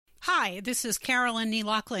Hi, this is Carolyn Nee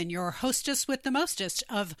Lachlan, your hostess with the mostest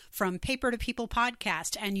of From Paper to People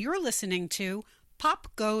podcast, and you're listening to Pop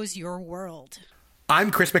Goes Your World. I'm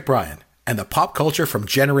Chris McBrien, and the pop culture from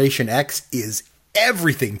Generation X is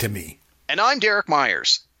everything to me. And I'm Derek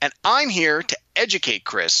Myers, and I'm here to educate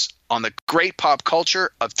Chris on the great pop culture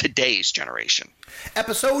of today's generation.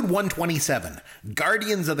 Episode 127,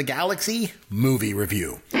 Guardians of the Galaxy Movie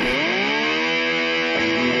Review.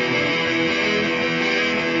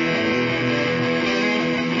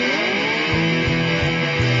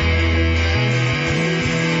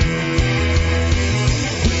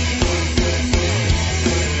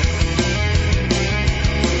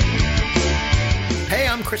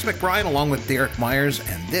 Chris McBrien along with Derek Myers,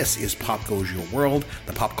 and this is Pop Goes Your World,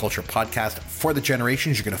 the pop culture podcast for the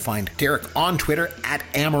generations. You're going to find Derek on Twitter at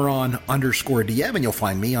Amaron_DM, and you'll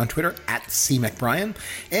find me on Twitter at CMcBrien.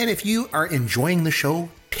 And if you are enjoying the show,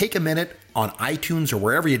 take a minute on iTunes or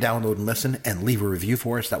wherever you download and listen and leave a review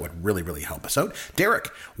for us. That would really, really help us out. Derek,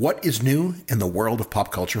 what is new in the world of pop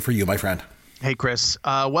culture for you, my friend? Hey, Chris.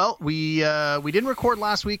 We didn't record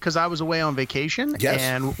last week because I was away on vacation. Yes.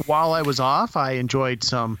 And while I was off, I enjoyed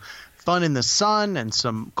some fun in the sun and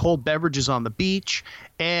some cold beverages on the beach.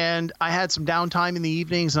 And I had some downtime in the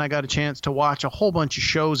evenings, and I got a chance to watch a whole bunch of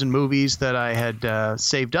shows and movies that I had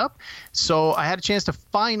saved up. So I had a chance to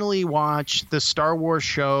finally watch the Star Wars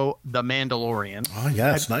show, The Mandalorian. Oh,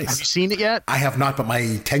 yeah, it's nice. Have you seen it yet? I have not, but my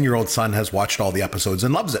 10-year-old son has watched all the episodes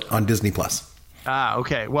and loves it on Disney+. Ah,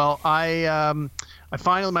 okay. Well, I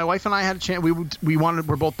finally, my wife and I had a chance.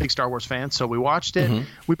 We're both big Star Wars fans, so we watched it. Mm-hmm.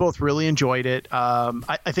 We both really enjoyed it.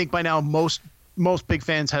 I think by now most big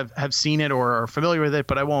fans have seen it or are familiar with it,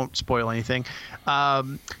 but I won't spoil anything.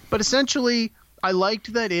 But essentially, I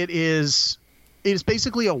liked that it is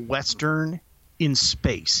basically a Western in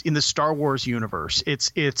space in the Star Wars universe.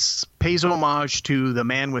 It's pays homage to The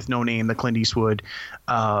Man with No Name, the Clint Eastwood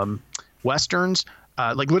Westerns.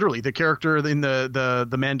 Like literally the character in the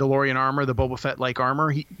Mandalorian armor, the Boba Fett like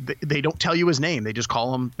armor, they don't tell you his name. They just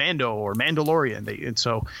call him Mando or Mandalorian. And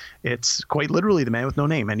so it's quite literally the man with no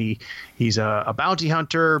name. And he's a bounty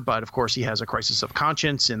hunter, but of course he has a crisis of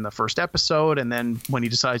conscience in the first episode. And then when he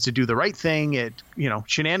decides to do the right thing,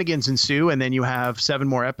 shenanigans ensue. And then you have 7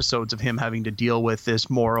 more episodes of him having to deal with this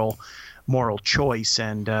moral choice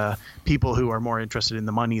and people who are more interested in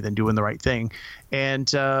the money than doing the right thing.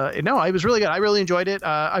 And no, it was really good. I really enjoyed it.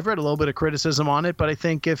 I've read a little bit of criticism on it, but I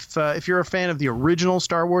think if you're a fan of the original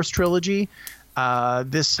Star Wars trilogy,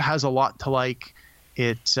 this has a lot to like.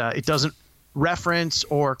 It doesn't reference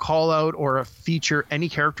or call out or feature any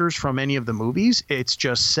characters from any of the movies. It's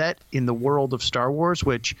just set in the world of Star Wars,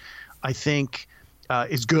 which I think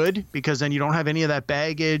is good, because then you don't have any of that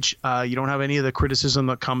baggage. You don't have any of the criticism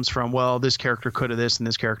that comes from, well, this character could have this and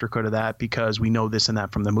this character could have that because we know this and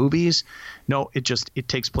that from the movies. No, it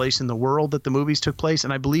takes place in the world that the movies took place.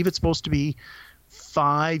 And I believe it's supposed to be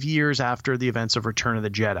 5 years after the events of Return of the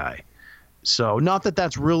Jedi. So not that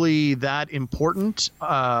that's really that important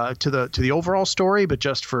to the overall story, but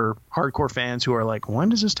just for hardcore fans who are like, when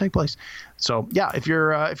does this take place? So yeah, if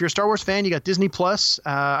you're a Star Wars fan, you got Disney Plus.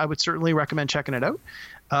 I would certainly recommend checking it out.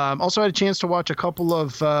 Also had a chance to watch a couple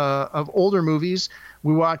of older movies.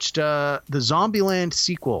 We watched the Zombieland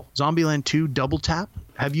sequel, Zombieland 2 Double Tap.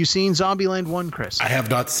 Have you seen Zombieland 1, Chris? I have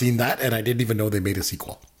not seen that, and I didn't even know they made a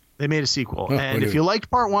sequel. They made a sequel. Oh, and if you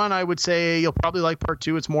liked part 1, I would say you'll probably like part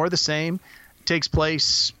 2. It's more of the same. It takes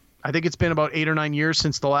place, I think it's been about 8 or 9 years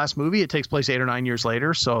since the last movie. It takes place 8 or 9 years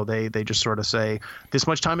later. So they just sort of say this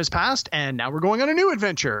much time has passed and now we're going on a new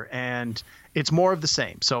adventure. And it's more of the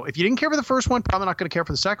same. So if you didn't care for the first one, probably not going to care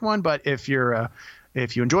for the second one. But if you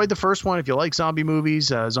enjoyed the first one, if you like zombie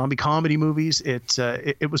movies, zombie comedy movies,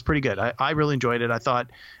 it was pretty good. I really enjoyed it. I thought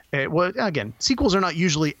it was, again, sequels are not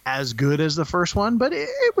usually as good as the first one, but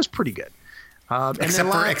it was pretty good.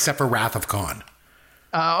 Except for Wrath of Khan.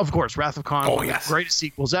 Of course, Wrath of Khan, one of the greatest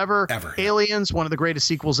sequels ever. Aliens, one of the greatest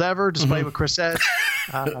sequels ever, despite what Chris said.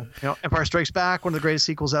 Empire Strikes Back, one of the greatest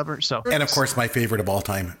sequels ever. So, and of course, my favorite of all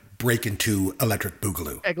time, Breakin' 2 Electric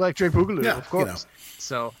Boogaloo. Electric Boogaloo, yeah, of course.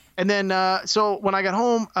 So, and then so when I got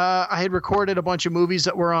home, I had recorded a bunch of movies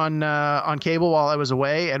that were on cable while I was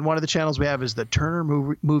away, and one of the channels we have is the Turner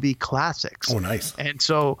Movie Classics. Oh, nice. And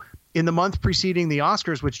so in the month preceding the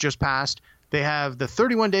Oscars, which just passed, they have the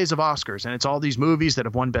 31 Days of Oscars, and it's all these movies that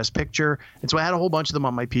have won Best Picture. And so I had a whole bunch of them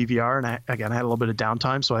on my PVR, and I had a little bit of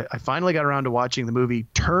downtime. So I finally got around to watching the movie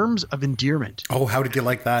Terms of Endearment. Oh, how did you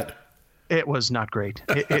like that? It was not great.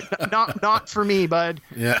 Not for me, bud.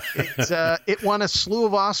 Yeah. It won a slew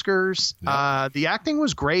of Oscars. Yeah. The acting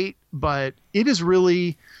was great, but it is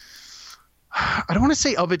really I don't want to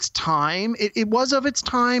say of its time. It was of its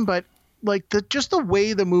time, but like just the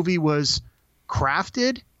way the movie was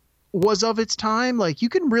crafted was of its time. Like you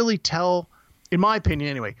can really tell, in my opinion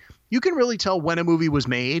anyway, you can really tell when a movie was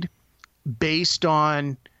made based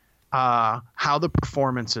on how the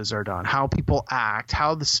performances are done, how people act,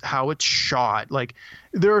 how it's shot. Like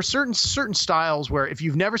there are certain styles where if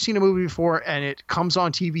you've never seen a movie before and it comes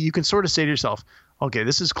on TV, you can sort of say to yourself, okay,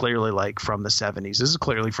 this is clearly like from the 70s. This is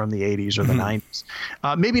clearly from the 80s or the 90s.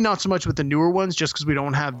 Maybe not so much with the newer ones, just because we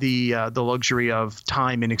don't have the luxury of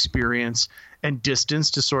time and experience and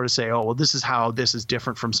distance to sort of say, oh, well, this is how this is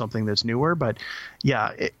different from something that's newer. But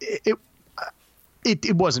yeah,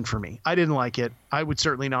 it wasn't for me. I didn't like it. I would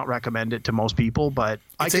certainly not recommend it to most people, but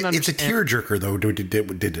it's a tearjerker though. Did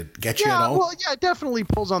it get you at all? Well, yeah, it definitely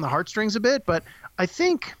pulls on the heartstrings a bit, but I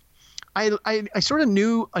think I sort of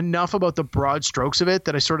knew enough about the broad strokes of it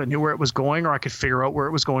that I sort of knew where it was going, or I could figure out where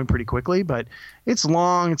it was going pretty quickly. But it's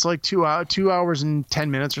long. It's like 2 hours and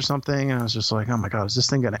 10 minutes or something. And I was just like, oh my God, is this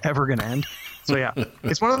thing ever going to end? So yeah,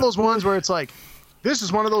 it's one of those ones where it's like, this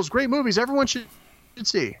is one of those great movies everyone should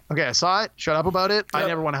see. Okay, I saw it. Shut up about it. Yep. I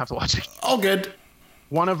never want to have to watch it. All good.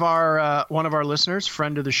 One of our listeners,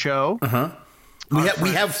 friend of the show. We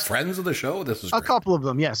have friends of the show. This is a couple of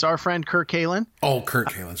them. Yes, our friend Kurt Kalin. Oh, Kurt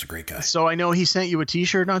Kalin's a great guy. So I know he sent you a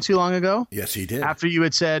T-shirt not too long ago. Yes, he did. After you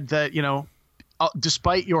had said that,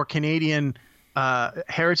 despite your Canadian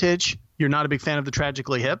heritage, you're not a big fan of the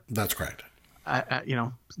Tragically Hip. That's correct. That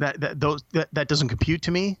doesn't compute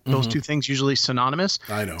to me. Those two things usually synonymous.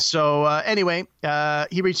 I know. So anyway,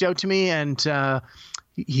 he reached out to me and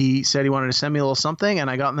he said he wanted to send me a little something, and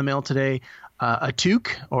I got in the mail today a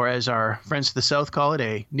toque, or as our friends to the south call it,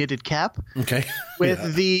 a knitted cap. Okay.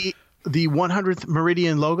 With the 100th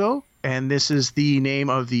Meridian logo, and this is the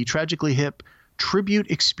name of the Tragically Hip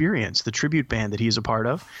Tribute Experience, the tribute band that he's a part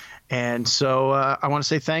of. And so I want to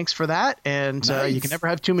say thanks for that. And nice. You can never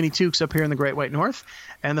have too many toques up here in the Great White North.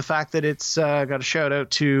 And the fact that it's got a shout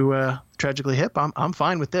out to Tragically Hip, I'm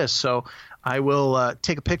fine with this. So I will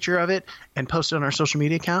take a picture of it and post it on our social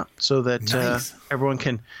media account so that everyone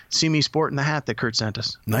can see me sporting the hat that Kurt sent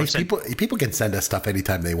us. Nice. People can send us stuff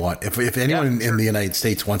anytime they want. If anyone in the United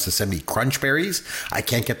States wants to send me crunch berries, I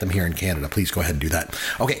can't get them here in Canada. Please go ahead and do that.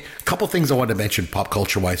 Okay, a couple things I wanted to mention pop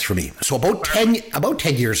culture wise for me. So about 10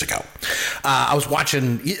 years ago, I was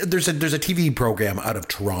watching. There's a TV program out of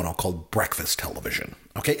Toronto called Breakfast Television.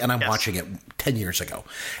 Okay, and I'm watching it 10 years ago.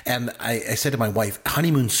 And I said to my wife,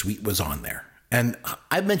 Honeymoon Suite was on there. And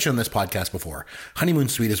I've mentioned on this podcast before, Honeymoon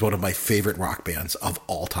Suite is one of my favorite rock bands of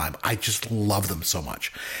all time. I just love them so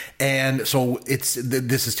much. And so this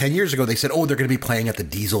is 10 years ago. They said, they're going to be playing at the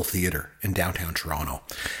Diesel Theater in downtown Toronto.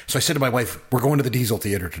 So I said to my wife, we're going to the Diesel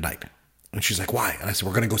Theater tonight. And she's like, why? And I said,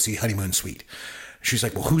 we're going to go see Honeymoon Suite. She's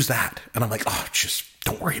like, well, who's that? And I'm like, just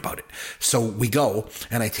don't worry about it. So we go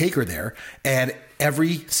and I take her there, and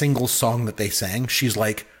every single song that they sang, she's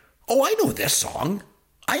like, I know this song.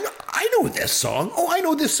 I know this song. I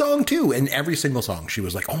know this song too. And every single song, she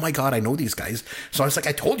was like, oh my God, I know these guys. So I was like,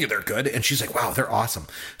 I told you they're good. And she's like, wow, they're awesome.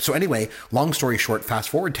 So anyway, long story short, fast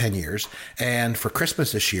forward 10 years. And for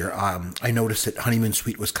Christmas this year, I noticed that Honeymoon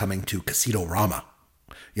Suite was coming to Casino Rama,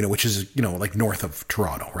 which is, like north of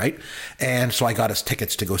Toronto, right? And so I got us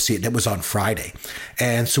tickets to go see it. It was on Friday.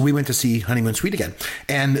 And so we went to see Honeymoon Suite again.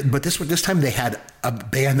 But this time they had a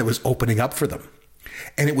band that was opening up for them.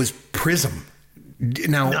 And it was Prism.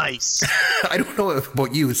 Now, nice. I don't know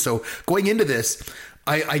about you. So going into this,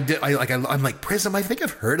 I'm like, Prism, I think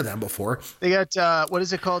I've heard of them before. They got, what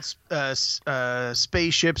is it called?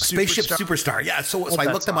 Spaceship Superstar. Yeah. So I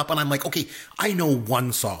looked them up and I'm like, okay, I know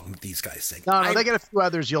one song that these guys sing. No, they got a few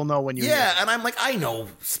others you'll know when you hear it. And I'm like, I know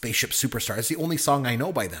Spaceship Superstar. It's the only song I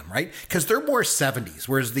know by them, right? Because they're more 70s,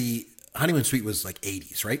 whereas the Honeymoon Suite was like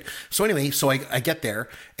 80s, right? So anyway, I get there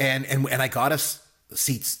and I got us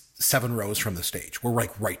seats 7 rows from the stage. We're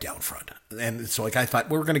like right down front. And so I thought,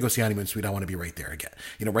 we're going to go see Honeymoon Suite. I want to be right there again,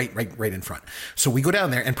 right in front. So we go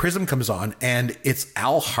down there and Prism comes on, and it's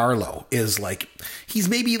Al Harlow is like, he's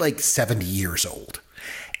maybe like 70 years old.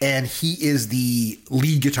 And he is the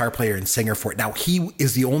lead guitar player and singer for it. Now he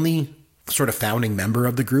is the only sort of founding member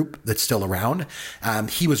of the group that's still around.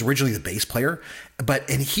 He was originally the bass player,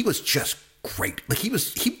 and he was just great. Like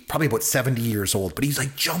he probably about 70 years old, but he's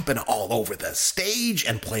like jumping all over the stage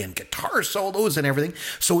and playing guitar solos and everything.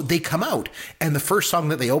 So they come out, and the first song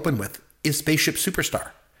that they open with is Spaceship Superstar.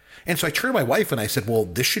 And so I turned to my wife and I said, well,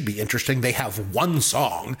 this should be interesting. They have one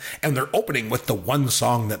song and they're opening with the one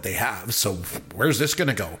song that they have. So where's this going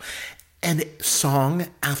to go? And song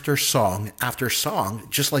after song after song,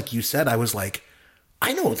 just like you said, I was like,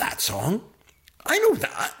 I know that song. I know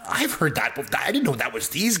that. I've heard that, but I didn't know that was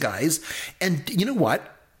these guys. And you know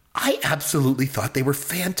what? I absolutely thought they were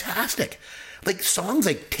fantastic. Like songs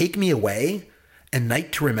like Take Me Away and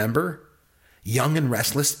Night to Remember, Young and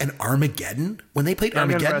Restless, and Armageddon. When they played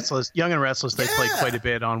Armageddon. Young and Restless, they played quite a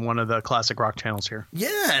bit on one of the classic rock channels here.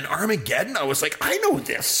 Yeah, and Armageddon, I was like, I know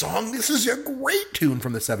this song. This is a great tune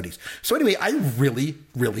from the 70s. So anyway, I really,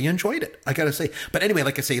 really enjoyed it, I gotta say. But anyway,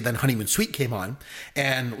 like I say, then Honeymoon Suite came on.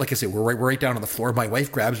 And like I say, we're right down on the floor. My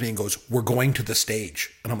wife grabs me and goes, we're going to the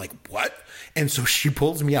stage. And I'm like, what? And so she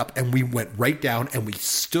pulls me up and we went right down and we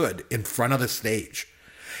stood in front of the stage.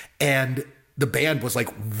 And the band was like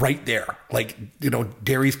right there. Like, you know,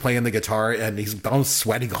 Derry's playing the guitar and he's bounced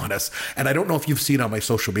sweating on us. And I don't know if you've seen on my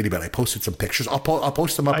social media, but I posted some pictures. I'll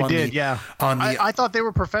post them up I thought they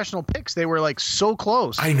were professional pics. They were like so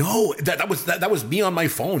close. I know that was me on my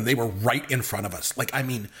phone. They were right in front of us. Like, I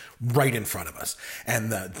mean, right in front of us.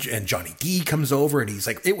 And Johnny D comes over and he's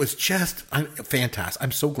like, it was just fantastic.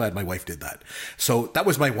 I'm so glad my wife did that. So that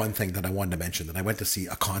was my one thing that I wanted to mention, that I went to see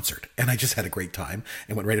a concert and I just had a great time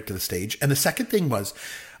and went right up to the stage. And the second thing was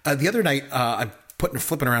the other night I'm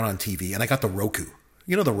flipping around on TV and I got the Roku.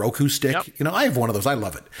 You know, the Roku stick? Yep. You know, I have one of those. I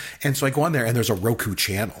love it. And so I go on there and there's a Roku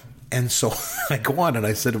channel. And so I go on and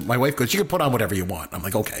I said, my wife goes, you can put on whatever you want. I'm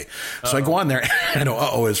like, okay. So I go on there. I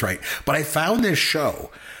know, is right. But I found this show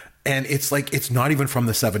and it's like, it's not even from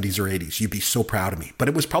the 70s or 80s. You'd be so proud of me. But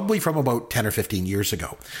it was probably from about 10 or 15 years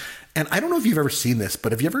ago. And I don't know if you've ever seen this,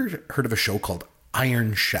 but have you ever heard of a show called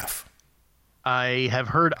Iron Chef? I have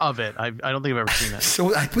heard of it. I don't think I've ever seen it.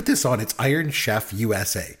 So I put this on. It's Iron Chef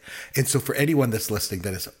USA. And so for anyone that's listening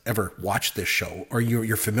that has ever watched this show or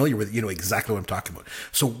you're familiar with it, you know exactly what I'm talking about.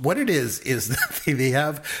 So what it is that they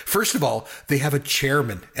have, first of all, they have a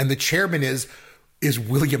chairman, and the chairman is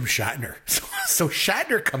William Shatner. So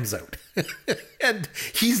Shatner comes out and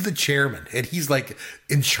he's the chairman and he's like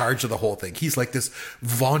in charge of the whole thing. He's like this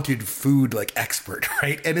vaunted food like expert,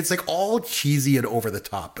 right? And it's like all cheesy and over the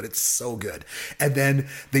top, but it's so good. And then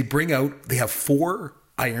they have 4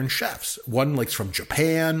 Iron Chefs. One like from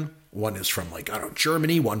Japan, one is from like, I don't know,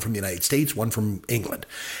 Germany, one from the United States, one from England.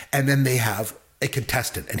 And then they have a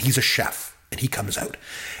contestant and he's a chef. And he comes out.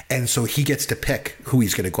 And so he gets to pick who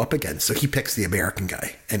he's going to go up against. So he picks the American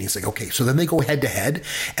guy. And he's like, okay. So then they go head to head.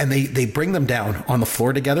 And they bring them down on the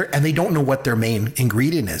floor together. And they don't know what their main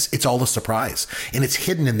ingredient is. It's all a surprise. And it's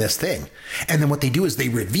hidden in this thing. And then what they do is they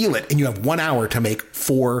reveal it. And you have 1 hour to make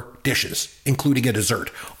 4 dishes, including a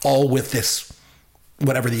dessert, all with this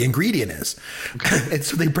whatever the ingredient is. Okay. And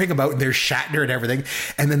so they bring them out and there's Shatner and everything.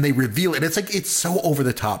 And then they reveal it. It's like, it's so over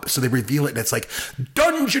the top. So they reveal it and it's like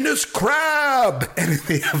Dungeness crab. And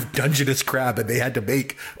they have Dungeness crab and they had to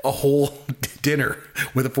make a whole dinner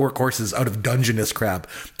with the 4 courses out of Dungeness crab.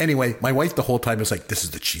 Anyway, my wife the whole time was like, this is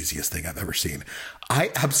the cheesiest thing I've ever seen. I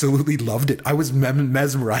absolutely loved it. I was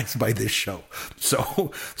mesmerized by this show.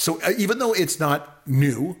 So even though it's not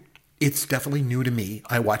new, it's definitely new to me.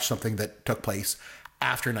 I watched something that took place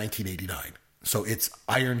after 1989. So it's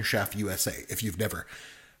Iron Chef USA. If you've never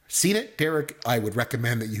seen it, Derek, I would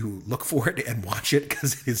recommend that you look for it and watch it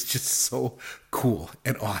because it is just so cool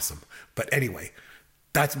and awesome. But anyway,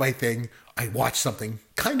 that's my thing. I watched something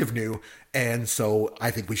kind of new, and so I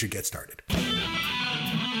think we should get started.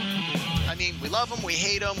 I mean, we love him, we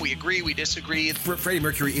hate him, we agree, we disagree. Freddie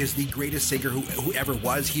Mercury is the greatest singer who ever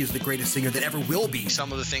was. He is the greatest singer that ever will be.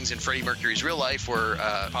 Some of the things in Freddie Mercury's real life were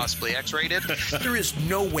possibly X-rated. There is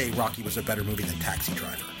no way Rocky was a better movie than Taxi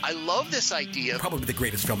Driver. I love this idea. Probably the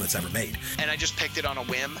greatest film that's ever made. And I just picked it on a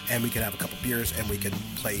whim. And we can have a couple beers and we can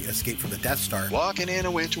play Escape from the Death Star. Walking in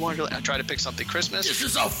a winter wonderland. I try to pick something Christmas. This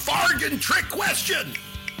is a bargain trick question.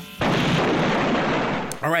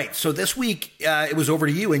 All right, so this week it was over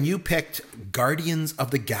to you, and you picked Guardians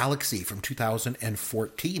of the Galaxy from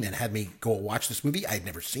 2014 and had me go watch this movie. I had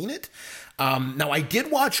never seen it. Now, I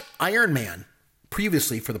did watch Iron Man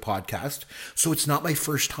previously for the podcast, so it's not my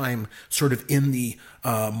first time sort of in the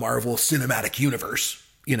Marvel Cinematic Universe,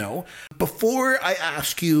 you know. Before I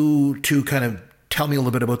ask you to kind of tell me a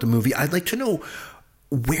little bit about the movie, I'd like to know,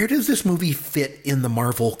 where does this movie fit in the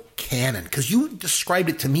Marvel canon? Because you described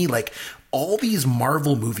it to me like all these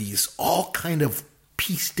Marvel movies all kind of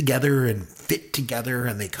piece together and fit together,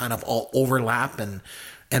 and they kind of all overlap and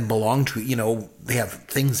belong to, you know, they have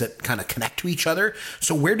things that kind of connect to each other.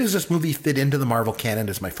 So where does this movie fit into the Marvel canon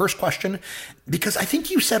is my first question. Because I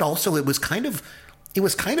think you said also it was kind of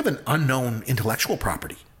an unknown intellectual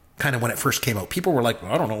property, kind of when it first came out. People were like,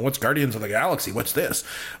 well, I don't know, what's Guardians of the Galaxy? What's this?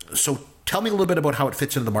 So tell me a little bit about how it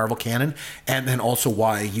fits into the Marvel canon, and then also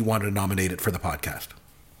why you wanted to nominate it for the podcast.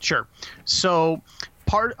 Sure. So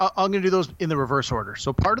I'm going to do those in the reverse order.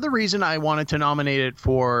 So part of the reason I wanted to nominate it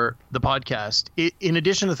for the podcast, in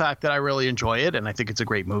addition to the fact that I really enjoy it and I think it's a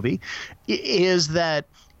great movie, is that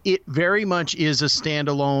it very much is a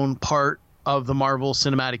standalone part of the Marvel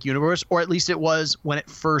Cinematic Universe, or at least it was when it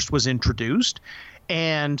first was introduced.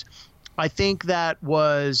 And I think that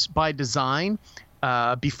was by design.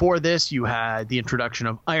 Before this, you had the introduction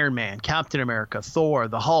of Iron Man, Captain America, Thor,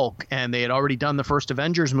 the Hulk, and they had already done the first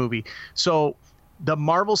Avengers movie. So the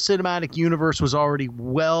Marvel Cinematic Universe was already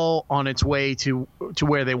well on its way to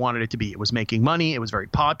where they wanted it to be. It was making money. It was very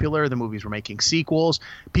popular. The movies were making sequels.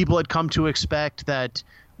 People had come to expect that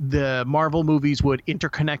the Marvel movies would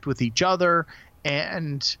interconnect with each other,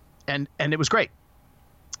 and it was great.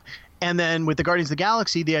 And then with the Guardians of the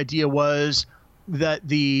Galaxy, the idea was that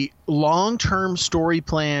the long-term story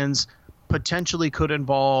plans potentially could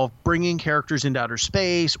involve bringing characters into outer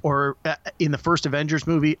space, or in the first Avengers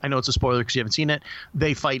movie, I know it's a spoiler because you haven't seen it,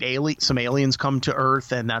 they fight some aliens come to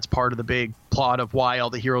Earth, and that's part of the big plot of why all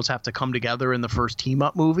the heroes have to come together in the first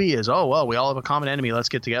team-up movie is, oh, well, we all have a common enemy, let's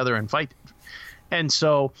get together and fight. And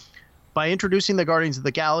so by introducing the Guardians of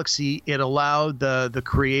the Galaxy, it allowed the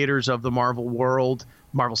creators of the Marvel world,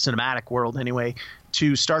 Marvel Cinematic World anyway,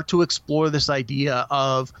 to start to explore this idea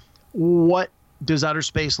of what does outer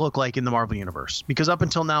space look like in the Marvel Universe? Because up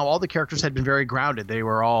until now, all the characters had been very grounded. They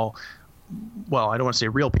were all, well, I don't want to say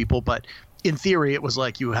real people, but in theory, it was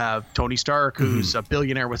like you have Tony Stark, who's a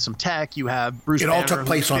billionaire with some tech. You have Bruce Banner, all took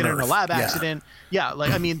place who's on been in a Earth. lab accident. Yeah,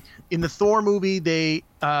 like I mean, in the Thor movie, they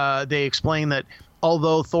explain that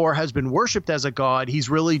although Thor has been worshipped as a god, he's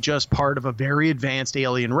really just part of a very advanced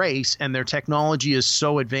alien race, and their technology is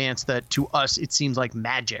so advanced that to us it seems like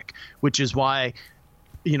magic, which is why,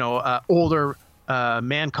 older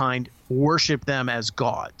mankind worship them as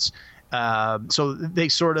gods. So they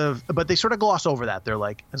sort of gloss over that. They're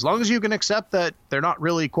like, as long as you can accept that they're not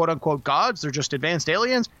really quote unquote gods, they're just advanced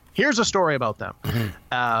aliens, here's a story about them.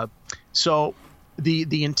 So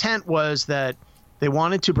the intent was that they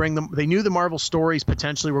wanted to bring them. They knew the Marvel stories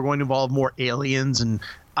potentially were going to involve more aliens and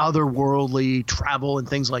otherworldly travel and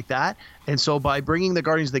things like that. And so by bringing the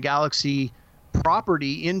Guardians of the Galaxy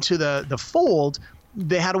property into the fold,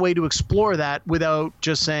 they had a way to explore that without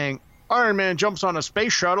just saying Iron Man jumps on a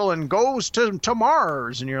space shuttle and goes to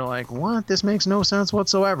Mars. And you're like, what? This makes no sense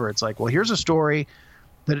whatsoever. It's like, well, here's a story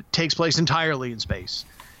that it takes place entirely in space.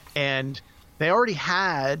 And they already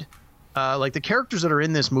had like the characters that are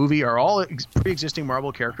in this movie are all pre-existing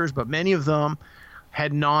Marvel characters, but many of them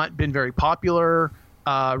had not been very popular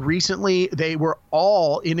recently. They were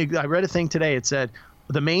all I read a thing today. It said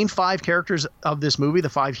the main 5 characters of this movie, the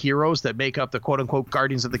 5 heroes that make up the quote-unquote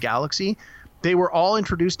Guardians of the Galaxy, they were all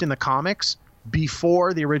introduced in the comics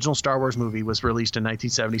before the original Star Wars movie was released in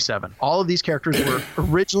 1977. All of these characters were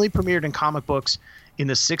originally premiered in comic books in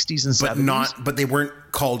the 60s and 70s. But they weren't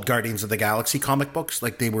called Guardians of the Galaxy comic books?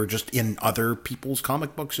 Like they were just in other people's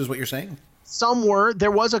comic books is what you're saying? Some were.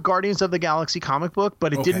 There was a Guardians of the Galaxy comic book,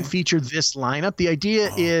 but it didn't feature this lineup. The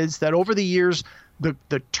idea is that over the years, the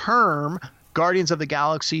term Guardians of the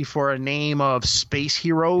Galaxy for a name of space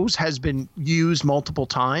heroes has been used multiple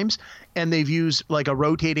times, and they've used like a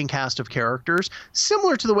rotating cast of characters,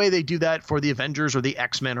 similar to the way they do that for the Avengers or the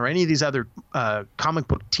X-Men or any of these other comic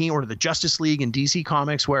book team, or the Justice League and DC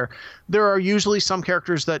Comics, where there are usually some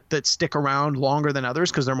characters that stick around longer than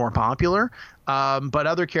others because they're more popular, but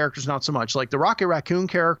other characters not so much. Like the Rocket Raccoon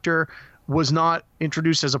character was not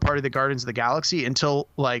introduced as a part of the Guardians of the Galaxy until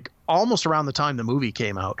like almost around the time the movie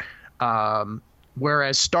came out.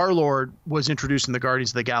 Whereas Star-Lord was introduced in the Guardians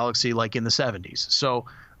of the Galaxy like in the 70s. So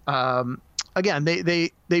again,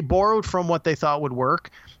 they borrowed from what they thought would work.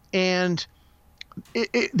 And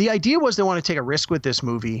the idea was they want to take a risk with this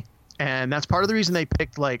movie. And that's part of the reason they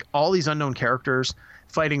picked like all these unknown characters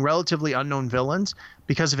fighting relatively unknown villains,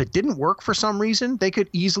 because if it didn't work for some reason, they could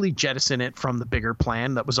easily jettison it from the bigger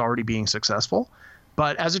plan that was already being successful.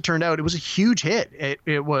 But as it turned out, it was a huge hit.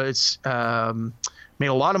 It was made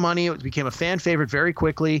a lot of money. It became a fan favorite very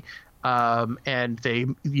quickly. And they,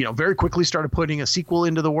 very quickly started putting a sequel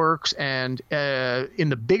into the works. And in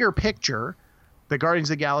the bigger picture, the Guardians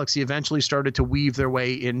of the Galaxy eventually started to weave their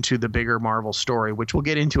way into the bigger Marvel story, which we'll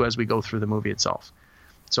get into as we go through the movie itself.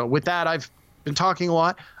 So with that, I've been talking a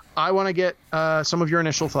lot. I want to get some of your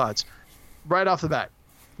initial thoughts. Right off the bat,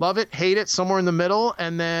 love it, hate it, somewhere in the middle,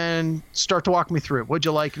 and then start to walk me through it. What'd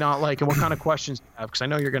you like, not like, and what kind of questions do you have? Because I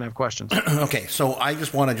know you're going to have questions. Okay, so I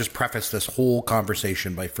just want to preface this whole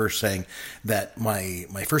conversation by first saying that my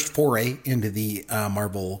first foray into the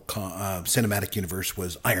Marvel cinematic universe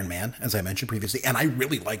was Iron Man, as I mentioned previously, and I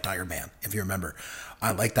really liked Iron Man, if you remember.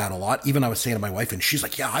 I liked that a lot. Even I was saying to my wife, and she's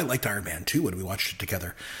like, yeah, I liked Iron Man too, when we watched it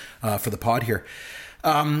together for the pod here.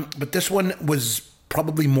 But this one was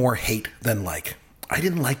probably more hate than like. I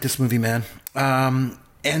didn't like this movie, man.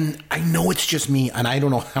 And I know it's just me, and I don't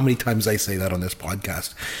know how many times I say that on this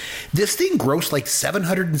podcast. This thing grossed like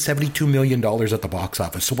 $772 million at the box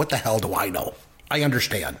office. So what the hell do I know? I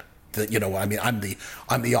understand that, you know, I mean, I'm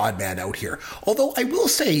the odd man out here. Although I will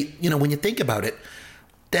say, you know, when you think about it,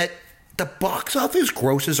 that the box office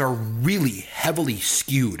grosses are really heavily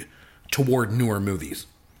skewed toward newer movies.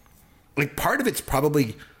 Like, part of it's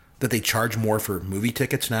probably that they charge more for movie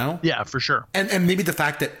tickets now. Yeah, for sure. And maybe the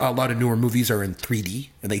fact that a lot of newer movies are in 3D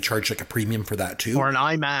and they charge like a premium for that too. Or an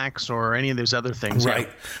IMAX or any of those other things. Right.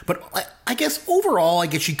 Yeah. But I guess overall, I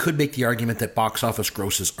guess you could make the argument that box office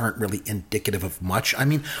grosses aren't really indicative of much. I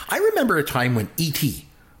mean, I remember a time when E.T.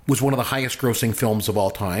 was one of the highest grossing films of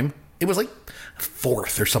all time. It was like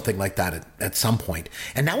 4th or something like that at some point.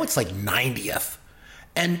 And now it's like 90th.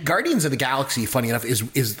 And Guardians of the Galaxy, funny enough,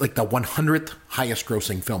 is like the 100th highest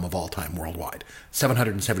grossing film of all time worldwide,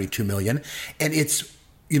 $772 million. And it's,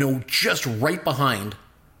 you know, just right behind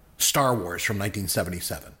Star Wars from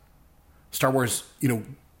 1977. Star Wars, you know,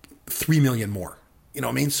 3 million more. You know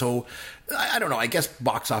what I mean? So, I don't know. I guess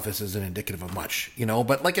box office isn't indicative of much, you know.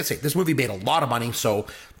 But like I say, this movie made a lot of money, so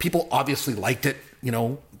people obviously liked it, you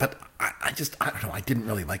know. But I don't know. I didn't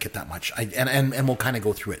really like it that much. And we'll kind of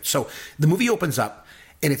go through it. So, the movie opens up.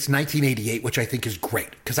 And it's 1988, which I think is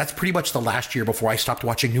great, because that's pretty much the last year before I stopped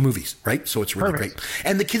watching new movies, right? So it's really great.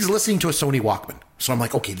 And the kid's listening to a Sony Walkman. So I'm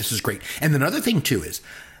like, okay, this is great. And another thing, too, is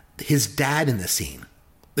his dad in the scene.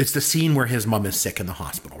 It's the scene where his mom is sick in the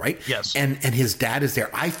hospital, right? Yes. And his dad is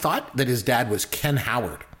there. I thought that his dad was Ken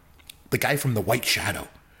Howard, the guy from The White Shadow.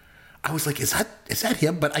 I was like, is that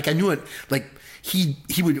him? But like, I knew it, like, he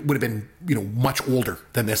would have been, you know, much older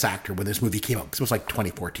than this actor when this movie came out, because it was like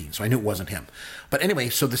 2014, so I knew it wasn't him. But anyway,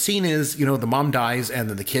 so the scene is, you know, the mom dies and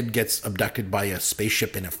then the kid gets abducted by a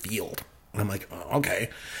spaceship in a field. And I'm like, oh, okay.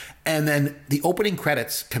 And then the opening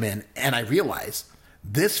credits come in, and I realize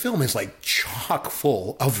this film is like chock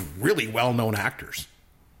full of really well-known actors.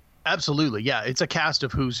 Absolutely, yeah. It's a cast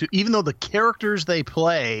of who's who. Even though the characters they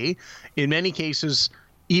play, in many cases,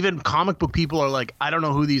 even comic book people are like, I don't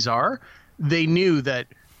know who these are. They knew that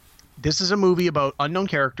this is a movie about unknown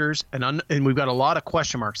characters, and we've got a lot of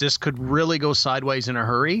question marks. This could really go sideways in a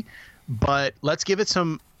hurry, but let's give it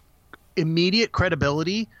some immediate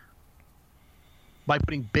credibility by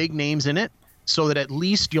putting big names in it, so that at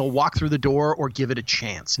least you'll walk through the door or give it a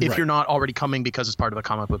chance if you're not already coming because it's part of a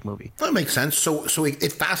comic book movie. That makes sense. So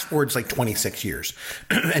it fast forwards like 26 years,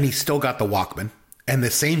 and he's still got the Walkman, and the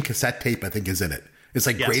same cassette tape, I think, is in it. It's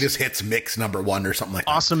like Greatest Hits Mix #1 or something like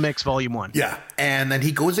that. Awesome Mix Volume 1. Yeah. And then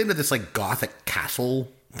he goes into this like gothic castle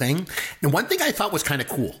thing. And one thing I thought was kind of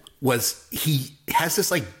cool was he has this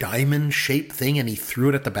like diamond shaped thing, and he threw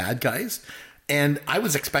it at the bad guys. And I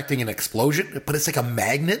was expecting an explosion, but it's like a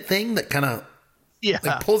magnet thing that kind of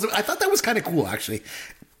like pulls it. I thought that was kind of cool, actually.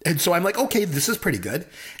 And so I'm like, okay, this is pretty good.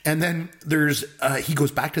 And then there's he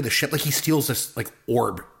goes back to the ship, like he steals this like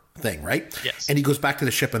orb thing, right? Yes. And he goes back to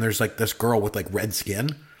the ship, and there's like this girl with like red skin,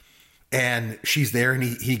 and she's there, and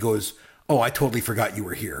he goes, oh, I totally forgot you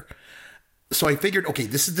were here. So I figured, okay,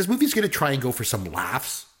 this movie's going to try and go for some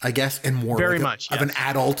laughs, I guess, and more very like much of an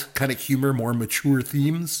adult kind of humor, more mature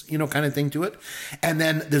themes, you know, kind of thing to it. And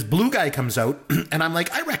then this blue guy comes out, and I'm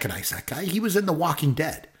like, I recognize that guy. He was in The Walking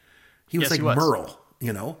Dead. He was Merle,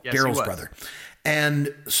 you know, Daryl's brother.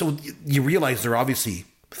 And so you realize they're obviously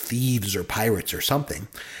thieves or pirates or something.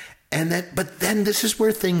 And then, but then this is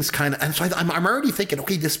where things kind of, and so I'm already thinking,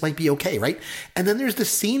 okay, this might be okay, right? And then there's the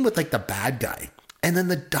scene with like the bad guy, and then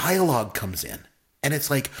the dialogue comes in, and it's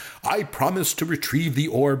like, I promise to retrieve the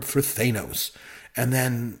orb for Thanos, and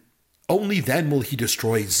then only then will he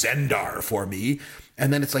destroy Zendar for me.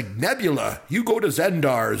 And then it's like, Nebula, you go to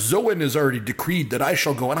Zendar. Zoan has already decreed that I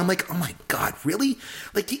shall go. And I'm like, oh my God, really?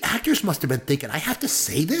 Like, the actors must have been thinking, I have to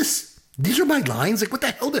say this? These are my lines? Like, what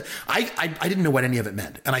the hell? I didn't know what any of it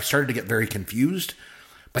meant. And I started to get very confused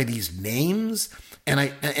by these names. And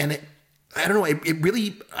I don't know. It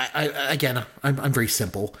really, again, I'm very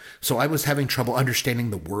simple. So I was having trouble understanding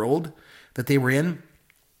the world that they were in.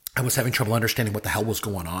 I was having trouble understanding what the hell was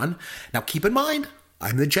going on. Now, keep in mind,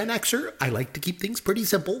 I'm the Gen Xer. I like to keep things pretty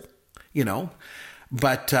simple, you know.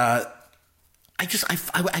 But I I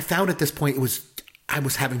found at this point I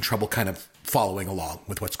was having trouble kind of following along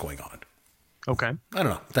with what's going on. Okay. I don't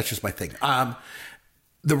know. That's just my thing.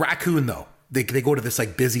 The raccoon, though, they go to this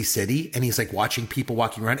like busy city, and he's like watching people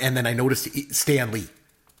walking around, and then I noticed Stan Lee.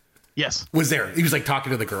 Yes. Was there. He was like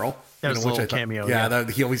talking to the girl. That was a little cameo. Yeah.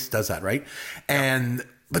 He always does that, right?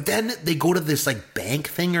 But then they go to this like bank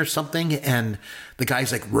thing or something, and the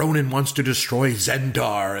guy's like, Ronan wants to destroy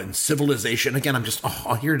Zendar and civilization. Again, I'm just,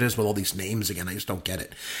 here it is with all these names again. I just don't get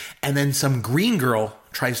it. And then some green girl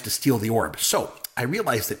tries to steal the orb. So I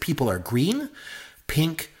realized that people are green,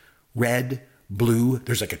 pink, red, blue.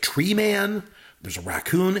 There's like a tree man. There's a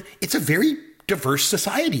raccoon. It's a very diverse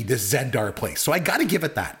society, this Zendar place. So I got to give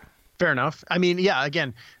it that. Fair enough. I mean, yeah,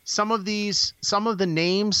 again, some of the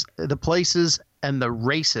names, the places, and the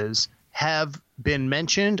races have been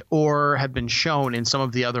mentioned or have been shown in some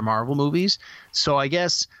of the other Marvel movies. So I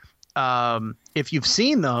guess if you've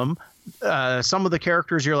seen them, some of the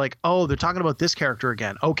characters you're like, oh, they're talking about this character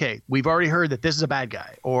again. Okay, we've already heard that this is a bad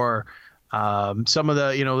guy. Or some of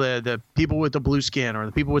the, the people with the blue skin or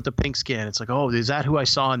the people with the pink skin. It's like, oh, is that who I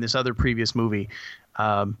saw in this other previous movie?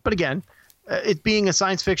 But again, it being a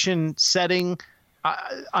science fiction setting,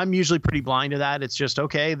 I'm usually pretty blind to that. It's just,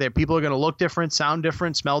 okay, people are going to look different, sound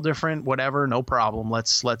different, smell different, whatever. No problem.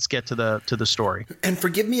 Let's get to the story. And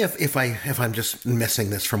forgive me if I'm just missing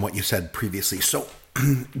this from what you said previously. So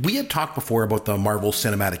we had talked before about the Marvel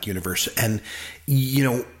Cinematic Universe, and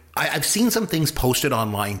I've seen some things posted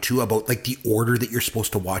online too about like the order that you're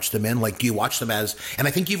supposed to watch them in. Like, do you watch them as? And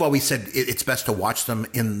I think you've always said it's best to watch them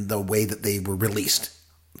in the way that they were released.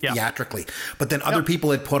 Yeah. Theatrically. But then other people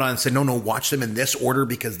had put on and said, no, watch them in this order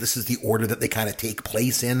because this is the order that they kind of take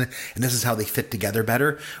place in, and this is how they fit together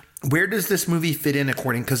better. Where does this movie fit in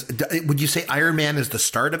according? Because would you say Iron Man is the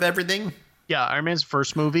start of everything? Yeah, Iron Man's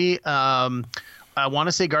first movie. I want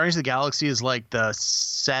to say Guardians of the Galaxy is like the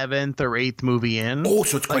 7th or 8th movie in. Oh,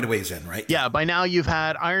 so it's quite a ways in, right? Yeah, by now you've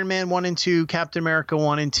had Iron Man 1 and 2, Captain America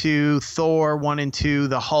 1 and 2, Thor 1 and 2,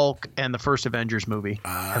 the Hulk, and the first Avengers movie.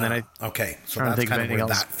 And then okay, so that's kind of where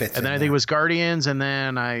that fits. And then I think it was Guardians, and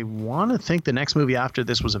then I want to think the next movie after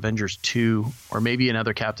this was Avengers 2, or maybe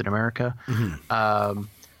another Captain America. Mm-hmm.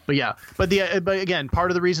 But again,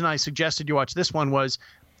 part of the reason I suggested you watch this one was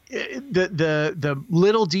the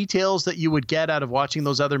little details that you would get out of watching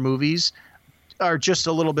those other movies are just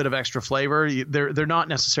a little bit of extra flavor. They're not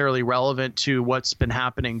necessarily relevant to what's been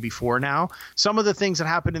happening before now. Some of the things that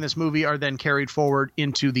happened in this movie are then carried forward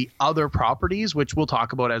into the other properties, which we'll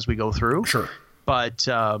talk about as we go through. Sure. But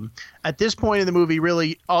at this point in the movie,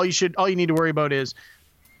 really, all you need to worry about is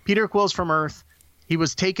Peter Quill's from Earth. He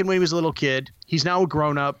was taken when he was a little kid. He's now a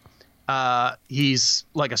grown-up. He's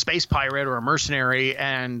like a space pirate or a mercenary,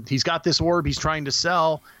 and he's got this orb he's trying to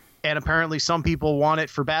sell. And apparently some people want it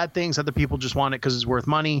for bad things. Other people just want it because it's worth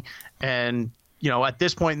money. And, at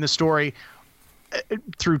this point in the story,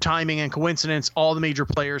 through timing and coincidence, all the major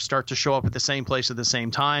players start to show up at the same place at the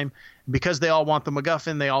same time. Because they all want the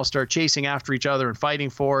MacGuffin, they all start chasing after each other and fighting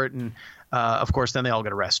for it. And of course, then they all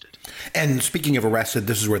get arrested. And speaking of arrested,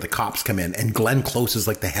 this is where the cops come in. And Glenn Close is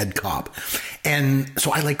like the head cop. And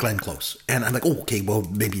so I like Glenn Close. And I'm like, oh, okay, well,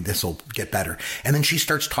 maybe this will get better. And then she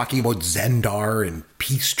starts talking about Zendar and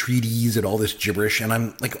peace treaties and all this gibberish. And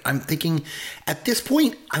I'm thinking, at this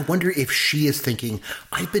point, I wonder if she is thinking,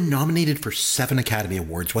 I've been nominated for 7 Academy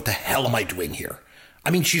Awards. What the hell am I doing here? I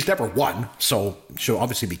mean, she's never won, so she'll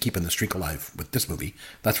obviously be keeping the streak alive with this movie.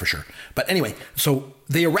 That's for sure. But anyway, so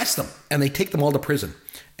they arrest them and they take them all to prison.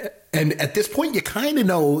 And at this point, you kind of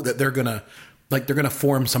know that they're gonna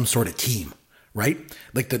form some sort of team, right?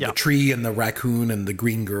 Like the tree and the raccoon and the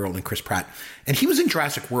green girl and Chris Pratt. And he was in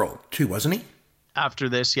Jurassic World too, wasn't he? After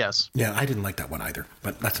this, yes. Yeah, I didn't like that one either,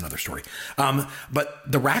 but that's another story. But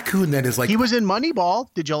the raccoon that is like... He was in Moneyball.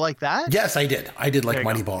 Did you like that? Yes, I did. I did like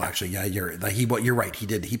Moneyball, actually. Yeah, you're right. He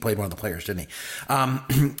did. He played one of the players, didn't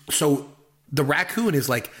he? So the raccoon is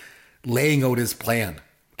like laying out his plan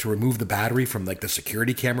to remove the battery from like the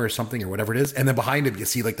security camera or something or whatever it is. And then behind him, you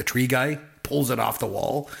see like the tree guy pulls it off the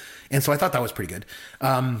wall. And so I thought that was pretty good.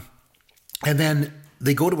 And then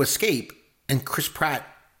they go to escape and Chris Pratt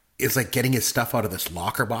is like getting his stuff out of this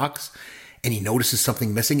locker box and he notices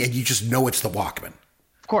something missing and you just know it's the Walkman.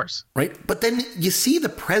 Of course. Right? But then you see the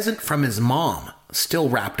present from his mom still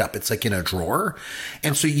wrapped up. It's like in a drawer.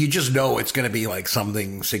 And so you just know it's going to be like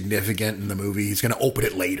something significant in the movie. He's going to open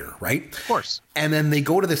it later, right? Of course. And then they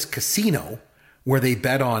go to this casino where they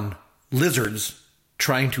bet on lizards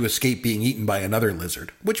trying to escape being eaten by another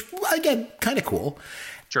lizard, which again, kind of cool.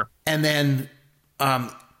 Sure. And then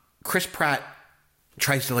Chris Pratt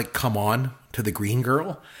tries to like come on to the green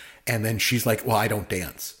girl. And then she's like, well, I don't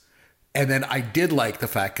dance. And then I did like the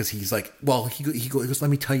fact, because he's like, well, he goes,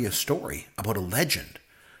 let me tell you a story about a legend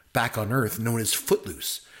back on Earth known as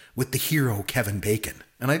Footloose with the hero Kevin Bacon.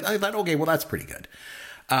 And I thought, okay, well, that's pretty good.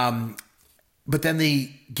 But then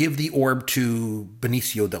they give the orb to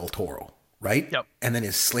Benicio del Toro, right? Yep. And then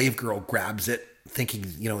his slave girl grabs it, thinking,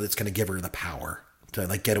 it's going to give her the power to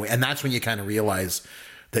like get away. And that's when you kind of realize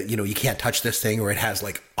that, you can't touch this thing, or it has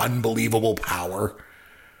like unbelievable power.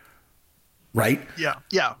 Right? Yeah.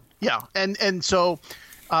 And so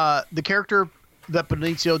the character that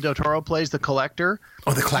Benicio del Toro plays, the Collector.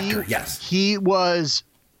 Oh, the Collector, yes. He was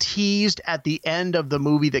teased at the end of the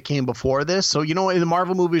movie that came before this. So, in the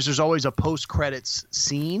Marvel movies, there's always a post-credits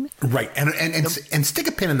scene. Right. And stick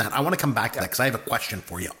a pin in that. I want to come back to that because I have a question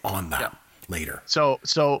for you on that later. So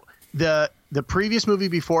the previous movie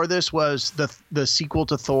before this was the sequel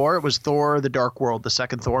to Thor. It was Thor: The Dark World, the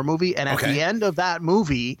second Thor movie. And at the end of that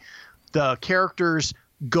movie, the characters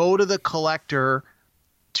go to the Collector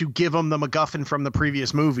to give them the MacGuffin from the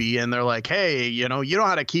previous movie. And they're like, hey, you know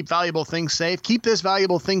how to keep valuable things safe. Keep this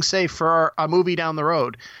valuable thing safe for a movie down the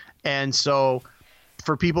road. And so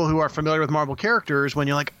for people who are familiar with Marvel characters, when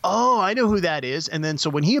you're like, oh, I know who that is. And then so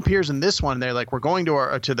when he appears in this one, they're like, we're going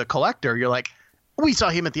to the Collector. You're like, we saw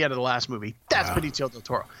him at the end of the last movie. That's Benicio del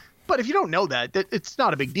Toro. But if you don't know that, it's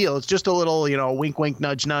not a big deal. It's just a little, wink, wink,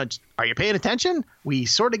 nudge, nudge. Are you paying attention? We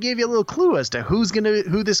sort of gave you a little clue as to who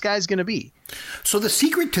this guy's going to be. So the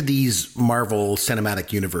secret to these Marvel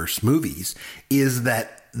Cinematic Universe movies is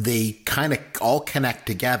that they kind of all connect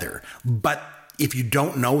together. But if you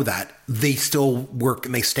don't know that, they still work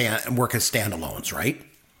and they work as standalones, right?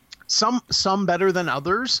 Some better than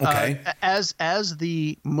others. Okay. As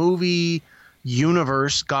the movie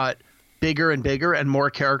universe got bigger and bigger and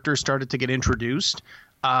more characters started to get introduced,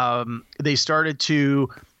 they started to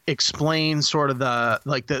explain sort of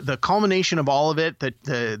the culmination of all of it.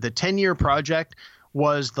 The 10-year project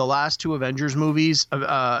was the last two Avengers movies,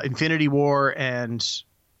 Infinity War and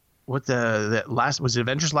what the last was it,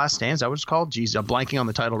 Avengers Last Stand? Is that what it's called? Geez, I'm blanking on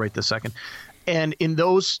the title right this second. And in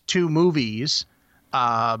those two movies,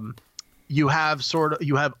 you have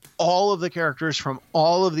all of the characters from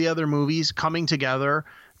all of the other movies coming together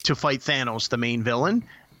to fight Thanos, the main villain.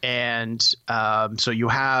 And so you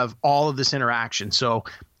have all of this interaction. So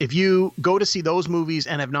if you go to see those movies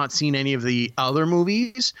and have not seen any of the other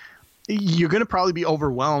movies, you're going to probably be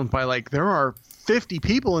overwhelmed by like, there are 50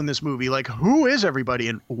 people in this movie. Like, who is everybody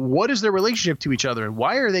and what is their relationship to each other and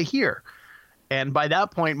why are they here? And by that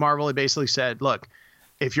point, Marvel had basically said, look,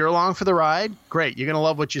 if you're along for the ride, great. You're going to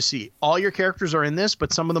love what you see. All your characters are in this,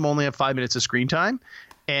 but some of them only have 5 minutes of screen time.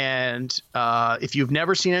 And if you've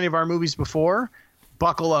never seen any of our movies before,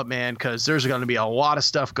 buckle up, man, because there's going to be a lot of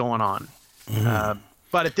stuff going on.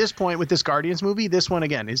 But at this point with this Guardians movie, this one,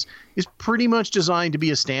 again, is pretty much designed to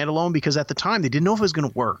be a standalone because at the time they didn't know if it was going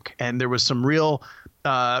to work. And there was some real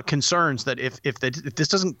concerns that if this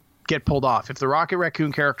doesn't get pulled off, if the Rocket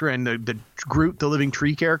Raccoon character and the Groot, the Living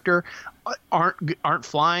Tree character, aren't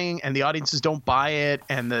flying and the audiences don't buy it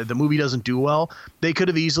and the movie doesn't do well, they could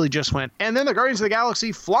have easily just went, and then the Guardians of the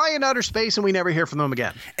Galaxy fly in outer space and we never hear from them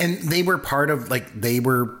again. And they were part of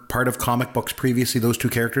comic books previously, those two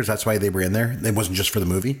characters. That's why they were in there. It wasn't just for the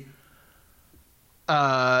movie.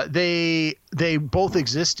 They both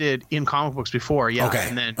existed in comic books before. Yeah. Okay.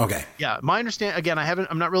 And then, okay. Yeah. My understanding, again,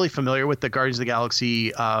 I'm not really familiar with the Guardians of the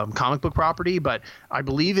Galaxy comic book property, but I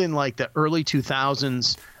believe in like the early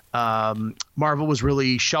 2000s, Marvel was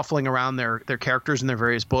really shuffling around their characters in their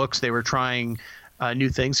various books. They were trying new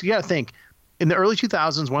things. You got to think, in the early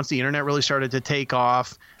 2000s, once the internet really started to take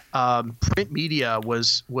off, print media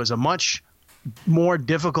was a much more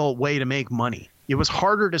difficult way to make money. It was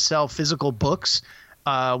harder to sell physical books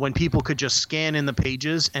when people could just scan in the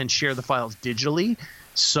pages and share the files digitally.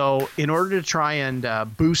 So in order to try and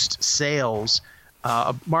boost sales,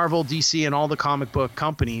 Marvel, DC, and all the comic book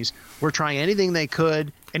companies were trying anything they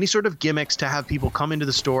could, any sort of gimmicks to have people come into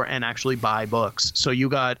the store and actually buy books. So you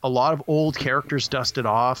got a lot of old characters dusted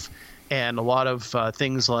off and a lot of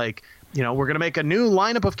things like, we're going to make a new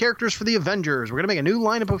lineup of characters for the Avengers. We're going to make a new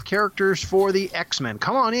lineup of characters for the X-Men.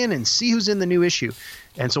 Come on in and see who's in the new issue.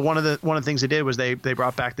 And so one of the things they did was they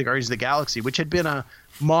brought back the Guardians of the Galaxy, which had been a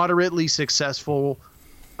moderately successful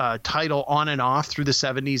title on and off through the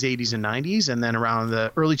 70s, 80s, and 90s. And then around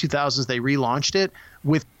the early 2000s, they relaunched it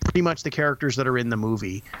with pretty much the characters that are in the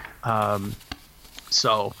movie.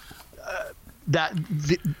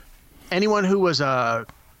 Anyone who was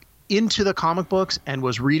into the comic books and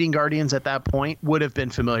was reading Guardians at that point would have been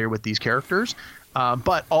familiar with these characters.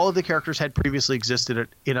 But all of the characters had previously existed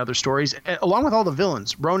in other stories, along with all the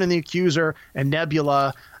villains, Ronan the Accuser and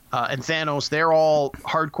Nebula and Thanos, they're all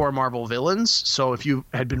hardcore Marvel villains. So if you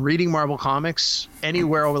had been reading Marvel comics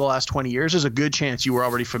anywhere over the last 20 years, there's a good chance you were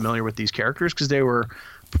already familiar with these characters because they were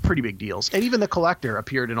pretty big deals. And even the Collector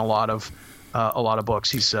appeared in a lot of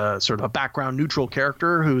books. He's sort of a background neutral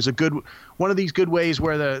character who's one of these good ways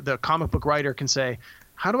where the comic book writer can say,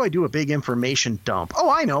 how do I do a big information dump? Oh,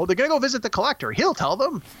 I know. They're going to go visit the Collector. He'll tell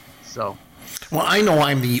them. So... Well, I know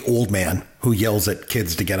I'm the old man who yells at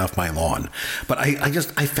kids to get off my lawn, but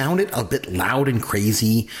I found it a bit loud and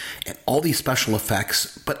crazy and all these special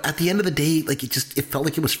effects. But at the end of the day, like it felt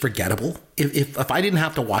like it was forgettable. If I didn't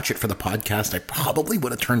have to watch it for the podcast, I probably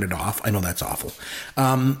would have turned it off. I know that's awful.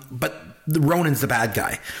 But Ronan's the bad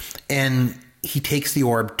guy, and he takes the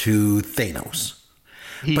orb to Thanos.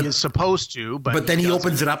 He is supposed to, but then he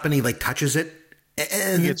opens it up and he like touches it.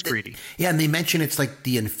 And he gets greedy. Yeah, and they mention it's like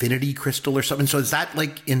the Infinity Crystal or something. So is that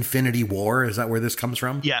like Infinity War? Is that where this comes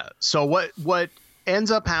from? Yeah. So what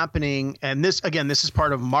ends up happening, and this is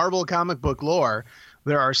part of Marvel comic book lore,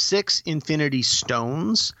 there are 6 Infinity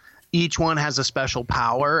Stones. Each one has a special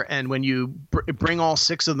power, and when you bring all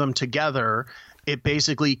 6 of them together, it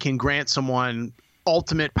basically can grant someone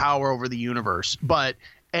ultimate power over the universe. But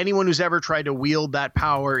anyone who's ever tried to wield that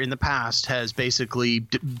power in the past has basically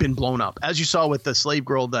been blown up. As you saw with the slave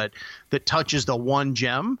girl that touches the one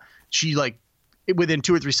gem, she like within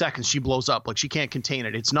 2 or 3 seconds, she blows up. Like she can't contain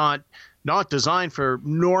it. It's not designed for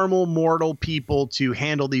normal mortal people to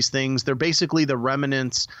handle these things. They're basically the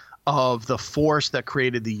remnants of the force that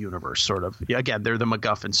created the universe, sort of. Yeah, again, they're the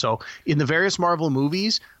MacGuffin. So in the various Marvel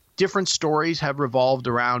movies, different stories have revolved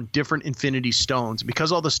around different Infinity Stones.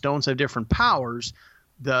 Because all the stones have different powers,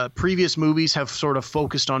 the previous movies have sort of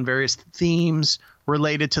focused on various themes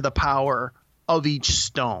related to the power of each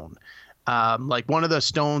stone. Like one of the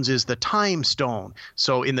stones is the Time Stone.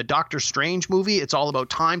 So in the Doctor Strange movie, it's all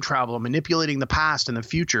about time travel, manipulating the past and the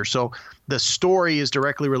future. So the story is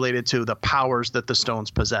directly related to the powers that the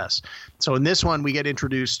stones possess. So in this one, we get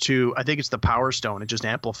introduced to, I think it's the Power Stone. It just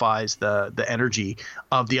amplifies the energy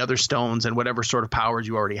of the other stones and whatever sort of powers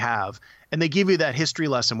you already have. And they give you that history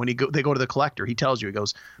lesson when they go to the Collector. He tells you, he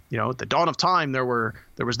goes, at the dawn of time, there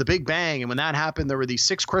was the Big Bang. And when that happened, there were these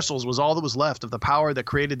 6 crystals was all that was left of the power that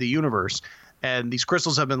created the universe. And these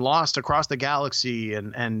crystals have been lost across the galaxy.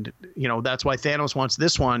 And that's why Thanos wants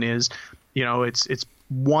this one is, it's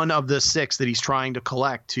one of the 6 that he's trying to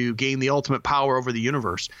collect to gain the ultimate power over the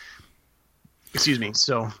universe. Excuse me.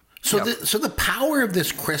 So the power of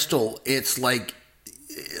this crystal, it's like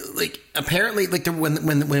apparently like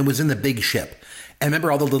when it was in the big ship, and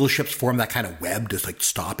remember all the little ships form that kind of web to like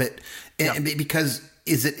stop it, and because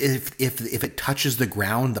is it if it touches the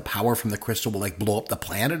ground, the power from the crystal will like blow up the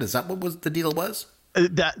planet? Is that what the deal was?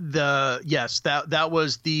 That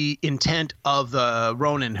was the intent of the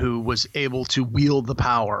Ronin who was able to wield the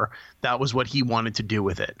power. That was what he wanted to do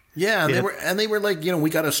with it. Yeah, they were like, we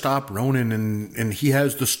got to stop Ronin and he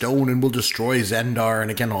has the stone and will destroy Zendar, and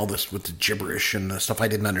again all this with the gibberish and the stuff I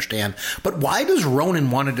didn't understand. But why does Ronin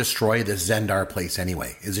want to destroy this Zendar place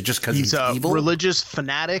anyway? Is it just because he's evil? Religious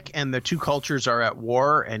fanatic, and the two cultures are at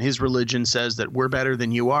war, and his religion says that we're better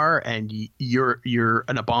than you are, and you're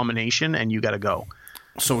an abomination, and you got to go.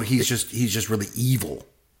 So he's just really evil.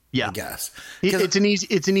 Yeah, I guess it's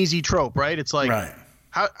an easy trope, right? It's like, right.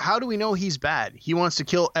 How do we know he's bad? He wants to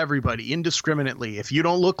kill everybody indiscriminately. If you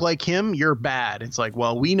don't look like him, you're bad. It's like,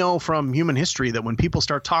 well, we know from human history that when people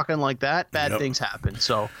start talking like that, bad things happen.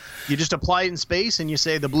 So you just apply it in space and you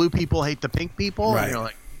say the blue people hate the pink people, right. And you're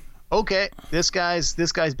like, okay, this guy's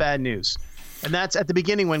bad news. And that's at the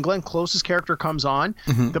beginning when Glenn Close's character comes on.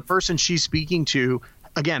 Mm-hmm. The person she's speaking to,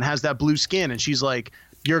 again, has that blue skin, and she's like,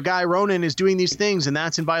 your guy Ronin is doing these things, and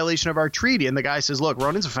that's in violation of our treaty. And the guy says, look,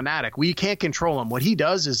 Ronin's a fanatic. We can't control him. What he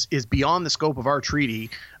does is beyond the scope of our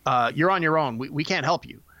treaty. You're on your own. We can't help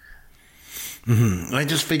you. Mm-hmm. I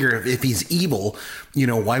just figure if he's evil,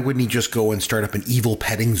 why wouldn't he just go and start up an evil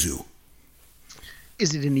petting zoo?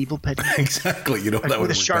 Is it an evil petting zoo? Exactly. That would with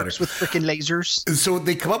the sharks better. With freaking lasers. So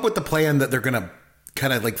they come up with the plan that they're going to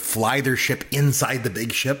kind of like fly their ship inside the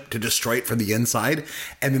big ship to destroy it from the inside.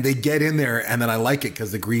 And then they get in there, and then I like it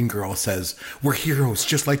because the green girl says, we're heroes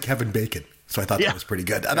just like Kevin Bacon. So I thought that was pretty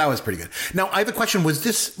good. That was pretty good. Now, I have a question. Was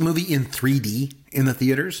this movie in 3D in the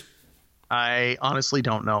theaters? I honestly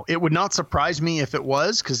don't know. It would not surprise me if it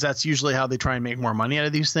was, because that's usually how they try and make more money out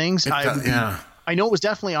of these things. I know it was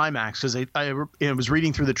definitely IMAX, because I was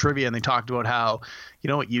reading through the trivia, and they talked about how,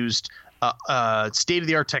 it used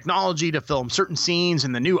state-of-the-art technology to film certain scenes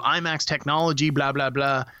and the new IMAX technology, blah, blah,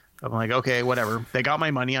 blah. I'm like, okay, whatever. They got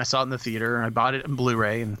my money. I saw it in the theater. I bought it in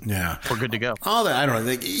Blu-ray, and we're good to go. Oh, I don't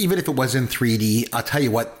know. Even if it was in 3D, I'll tell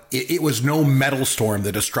you what, it was no Metal Storm,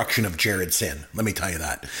 the destruction of Jared Sin. Let me tell you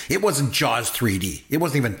that. It wasn't Jaws 3D. It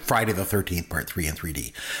wasn't even Friday the 13th Part 3 in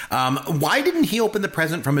 3D. Why didn't he open the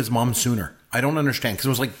present from his mom sooner? I don't understand, because it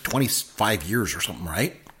was like 25 years or something,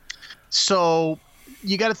 right? So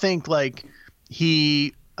you got to think, like,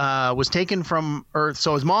 he was taken from Earth.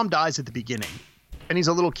 So his mom dies at the beginning. And he's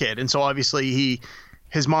a little kid, and so obviously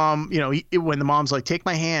his mom, when the mom's like, take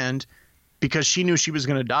my hand, because she knew she was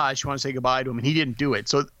going to die, she wanted to say goodbye to him, and he didn't do it.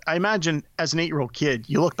 So I imagine as an 8-year-old kid,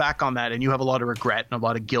 you look back on that and you have a lot of regret and a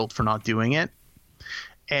lot of guilt for not doing it.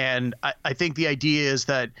 And I think the idea is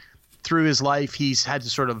that through his life, he's had to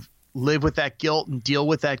sort of live with that guilt and deal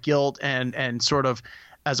with that guilt, and sort of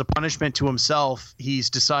as a punishment to himself, he's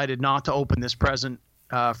decided not to open this present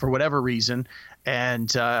for whatever reason.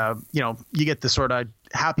 And, you get the sort of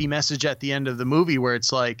happy message at the end of the movie where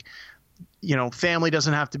it's like, family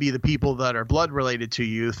doesn't have to be the people that are blood related to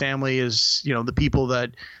you. Family is, the people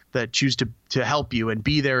that choose to help you and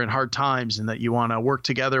be there in hard times, and that you want to work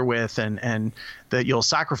together with, and that you'll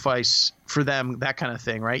sacrifice for them, that kind of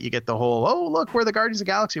thing, right? You get the whole, oh, look, we're the Guardians of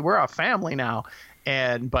the Galaxy. We're a family now.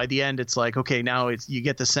 And by the end, it's like, okay, now you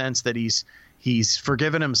get the sense that he's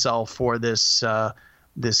forgiven himself for this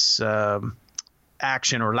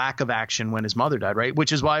action or lack of action when his mother died, right?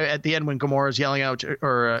 Which is why at the end, when Gamora's yelling out,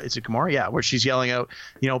 or is it Gamora? Yeah, where she's yelling out,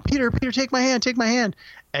 Peter, take my hand.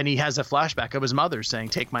 And he has a flashback of his mother saying,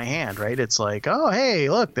 take my hand, right? It's like, oh,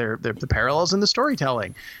 hey, look, they're the parallels in the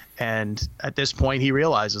storytelling. And at this point, he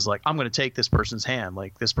realizes, like, I'm going to take this person's hand.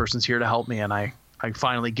 Like, this person's here to help me. And I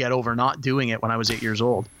finally get over not doing it when I was 8 years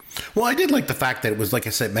old. Well, I did like the fact that it was, like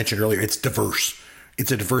I said, mentioned earlier, it's diverse. It's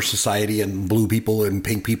a diverse society, and blue people and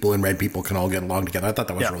pink people and red people can all get along together. I thought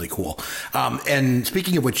that was really cool. And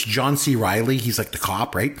speaking of which, John C. Reilly, he's like the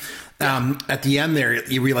cop, right? At the end there,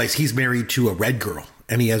 you realize he's married to a red girl,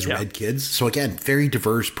 and he has red kids. So again, very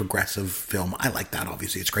diverse, progressive film. I like that,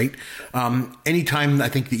 obviously. It's great. Anytime I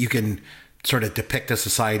think that you can sort of depict a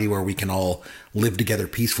society where we can all live together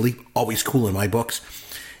peacefully, always cool in my books.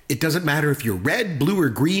 It doesn't matter if you're red, blue, or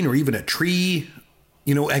green, or even a tree.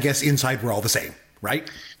 I guess inside we're all the same.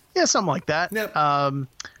 Right? Yeah, something like that. Yep.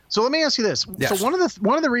 So let me ask you this. Yes. So one of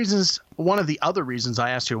the other reasons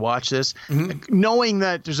I asked you to watch this, knowing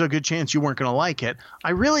that there's a good chance you weren't going to like it,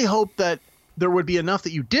 I really hope that there would be enough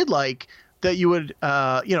that you did like, that you would,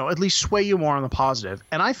 at least sway you more on the positive.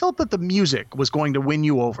 And I felt that the music was going to win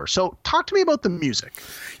you over. So talk to me about the music.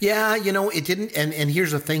 Yeah, it didn't. And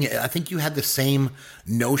here's the thing. I think you had the same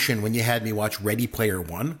notion when you had me watch Ready Player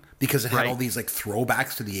One, because it had all these like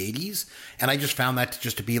throwbacks to the 80s. And I just found that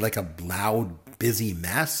to be like a loud, busy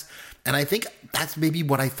mess. And I think that's maybe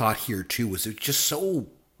what I thought here too, was it just so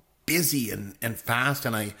busy and fast.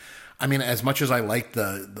 And I mean, as much as I liked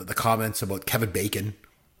the comments about Kevin Bacon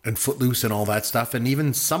and Footloose and all that stuff, and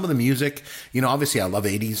even some of the music, obviously I love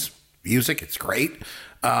 80s music. It's great.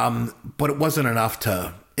 But it wasn't enough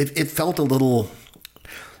it felt a little,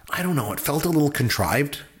 I don't know, it felt a little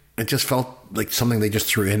contrived. It just felt like something they just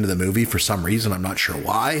threw into the movie for some reason. I'm not sure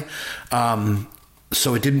why.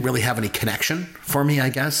 So it didn't really have any connection for me, I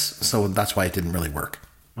guess. So that's why it didn't really work.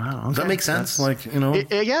 Wow. Okay. Does that make sense?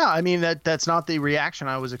 Yeah. I mean, that's not the reaction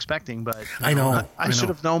I was expecting, but I know. I should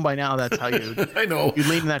have known by now that's how you I know. You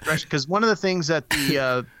lean in that direction. Because one of the things that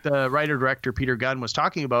the writer-director Peter Gunn was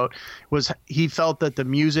talking about was he felt that the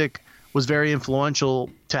music was very influential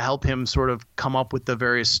to help him sort of come up with the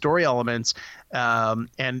various story elements.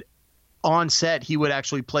 And on set, he would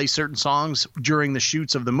actually play certain songs during the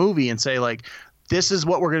shoots of the movie and say, like, this is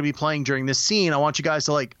what we're going to be playing during this scene. I want you guys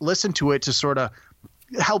to like listen to it to sort of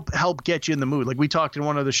help get you in the mood. Like we talked in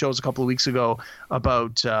one of the shows a couple of weeks ago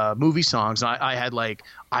about movie songs. And I had like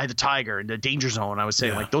Eye of the Tiger and the Danger Zone. I was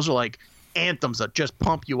saying like those are like anthems that just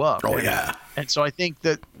pump you up. Oh, yeah. And so I think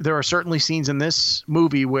that there are certainly scenes in this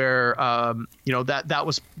movie where, that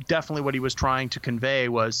was definitely what he was trying to convey,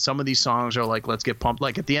 was some of these songs are like, let's get pumped.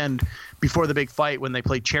 Like at the end, before the big fight, when they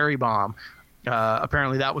played Cherry Bomb,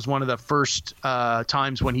 apparently that was one of the first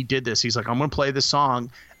times when he did this. He's like, I'm going to play this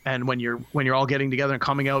song. And when you're all getting together and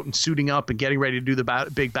coming out and suiting up and getting ready to do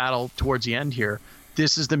the big battle towards the end here,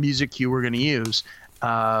 this is the music cue we're going to use.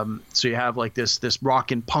 So you have like this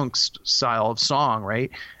rock and punk style of song, right?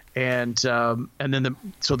 And then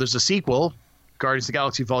so there's a sequel, Guardians of the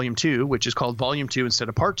Galaxy Volume 2, which is called Volume 2 instead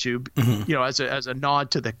of Part 2, as a nod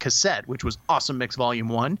to the cassette, which was Awesome Mix Volume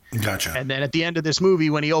 1. Gotcha. And then at the end of this movie,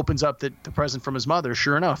 when he opens up the present from his mother,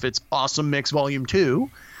 sure enough, it's Awesome Mix Volume 2.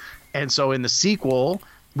 And so in the sequel,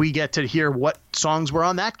 we get to hear what songs were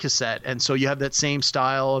on that cassette. And so you have that same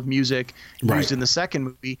style of music used in the second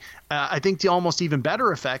movie. I think the almost even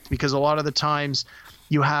better effect, because a lot of the times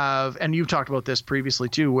you have, and you've talked about this previously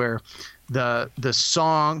too, where the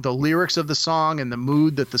song, the lyrics of the song and the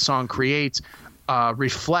mood that the song creates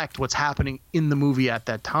reflect what's happening in the movie at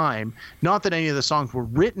that time. Not that any of the songs were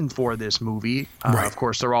written for this movie. Of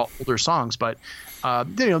course, they're all older songs, but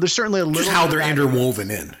there's certainly a little just how they're interwoven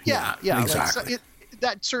in. Yeah, exactly.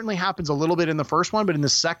 That certainly happens a little bit in the first one, but in the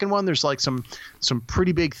second one, there's like some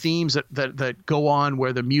pretty big themes that go on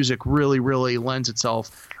where the music really, really lends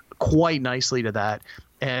itself quite nicely to that.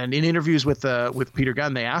 And in interviews with Peter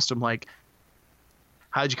Gunn, they asked him, like,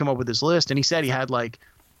 how did you come up with this list? And he said he had like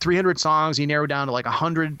 300 songs. He narrowed down to like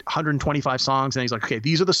 125 songs. And he's like, okay,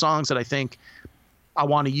 these are the songs that I think I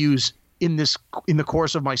want to use in the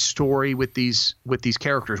course of my story with these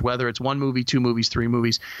characters, whether it's one movie, two movies, three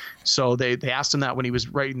movies. So they asked him that when he was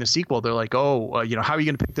writing the sequel. They're like, how are you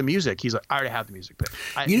going to pick the music? He's like, I already have the music picked.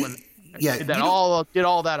 Did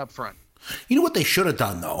all that up front. You know what they should have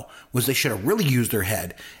done, though, was they should have really used their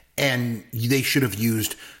head, and they should have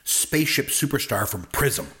used Spaceship Superstar from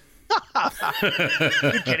Prism.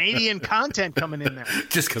 Good Canadian content coming in there.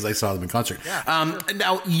 Just because I saw them in concert. Yeah, sure.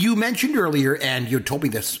 Now, you mentioned earlier, and you told me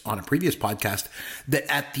this on a previous podcast, that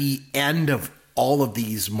at the end of all of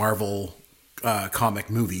these Marvel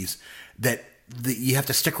comic movies, that you have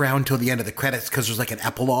to stick around until the end of the credits because there's like an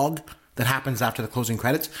epilogue that happens after the closing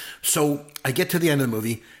credits. So I get to the end of the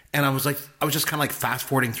movie, and I was just kind of like fast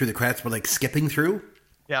forwarding through the credits, but like skipping through.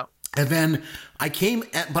 Yeah. And then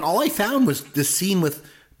but all I found was this scene with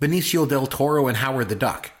Benicio del Toro and Howard the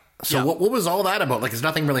Duck. So what was all that about? Like, 'cause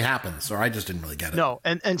nothing really happens, or I just didn't really get it. No,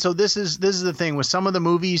 and so this is the thing with some of the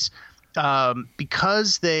movies,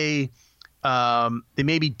 because they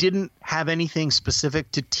maybe didn't have anything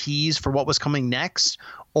specific to tease for what was coming next,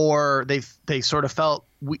 or they sort of felt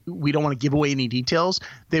we don't want to give away any details.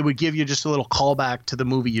 They would give you just a little callback to the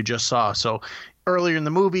movie you just saw. So earlier in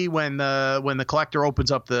the movie, when the collector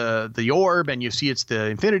opens up the orb and you see it's the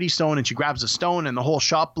Infinity Stone, and she grabs the stone and the whole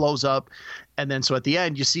shop blows up, and then so at the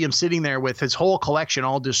end you see him sitting there with his whole collection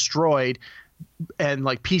all destroyed, and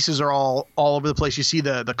like pieces are all over the place. You see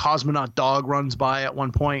the cosmonaut dog runs by at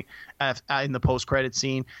one point in the post-credit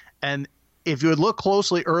scene, and if you would look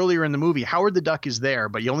closely earlier in the movie, Howard the Duck is there,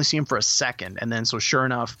 but you only see him for a second, and then so sure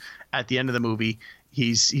enough, at the end of the movie,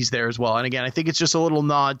 he's there as well. And again, I think it's just a little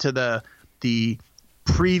nod to the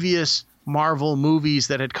previous Marvel movies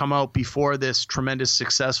that had come out before this tremendous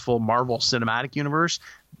successful Marvel Cinematic Universe.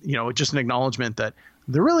 Just an acknowledgement that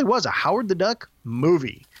there really was a Howard the Duck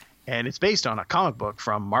movie, and it's based on a comic book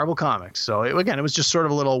from Marvel Comics. So it was just sort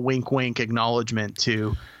of a little wink acknowledgement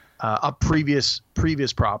to a previous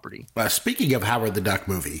property. Speaking of Howard the Duck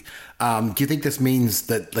movie, do you think this means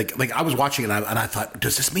that like I was watching it and I thought,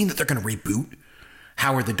 does this mean that they're going to reboot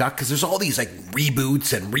Howard the Duck? Because there's all these like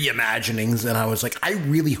reboots and reimaginings, and I was like, I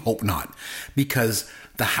really hope not, because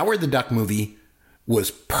the Howard the Duck movie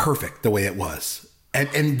was perfect the way it was.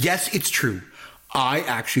 And yes, it's true. I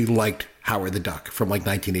actually liked Howard the Duck from like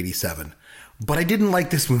 1987. But I didn't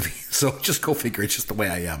like this movie, so just go figure. It's just the way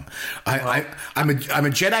I am. I'm a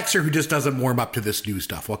Gen Xer who just doesn't warm up to this new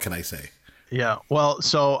stuff. What can I say? Yeah, well,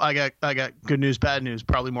 so I got good news, bad news,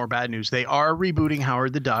 probably more bad news. They are rebooting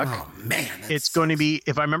Howard the Duck. Oh man, it's going to be,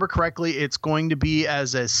 if I remember correctly, it's going to be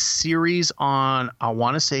as a series on, I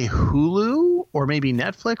want to say Hulu or maybe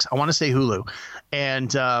Netflix. I want to say Hulu.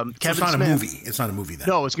 And Kevin Smith. It's not a movie. It's not a movie then.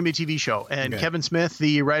 No, it's going to be a TV show. And okay. Kevin Smith,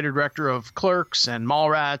 the writer director of Clerks and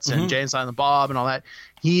Mallrats and Jay and Silent Bob and all that,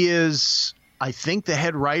 he is, I think, the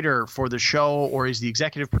head writer for the show, or he's the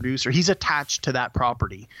executive producer. He's attached to that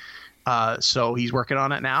property. So he's working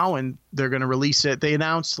on it now, and they're going to release it. They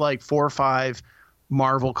announced like 4 or 5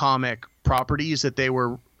 Marvel comic properties that they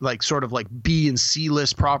were like sort of like B and C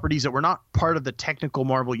list properties that were not part of the technical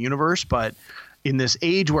Marvel universe, but in this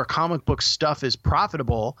age where comic book stuff is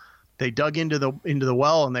profitable, they dug into the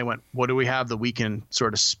well and they went, what do we have that we can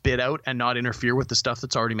sort of spit out and not interfere with the stuff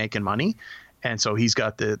that's already making money? And so he's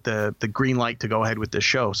got the green light to go ahead with this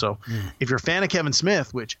show. So if you're a fan of Kevin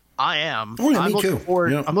Smith, which I am, I'm looking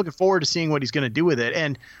forward to seeing what he's going to do with it.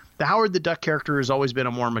 And the Howard the Duck character has always been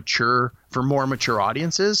more mature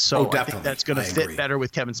audiences. So I think that's going to fit better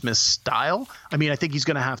with Kevin Smith's style. I mean, I think he's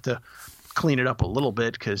going to have to clean it up a little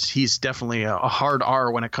bit because he's definitely a hard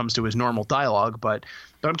R when it comes to his normal dialogue. But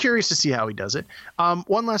I'm curious to see how he does it.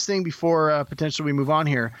 One last thing before potentially we move on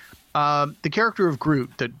here. The character of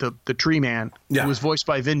Groot, the tree man, was voiced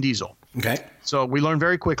by Vin Diesel. Okay. So we learn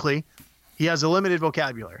very quickly he has a limited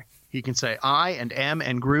vocabulary. He can say I and am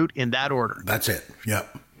and Groot in that order. That's it.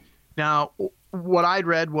 Yep. Now, what I'd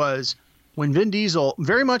read was when Vin Diesel,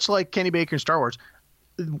 very much like Kenny Baker in Star Wars,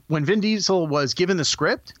 when Vin Diesel was given the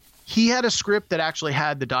script, he had a script that actually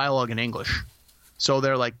had the dialogue in English. So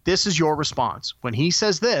they're like, this is your response. When he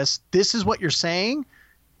says this is what you're saying.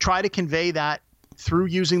 Try to convey that through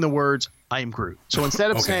using the words, I am Groot. So instead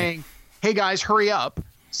of saying, hey guys, hurry up,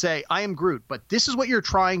 say, I am Groot. But this is what you're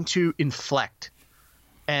trying to inflect.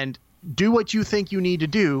 And do what you think you need to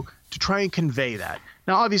do to try and convey that.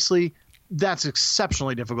 Now, obviously, that's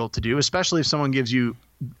exceptionally difficult to do, especially if someone gives you,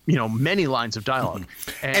 many lines of dialogue.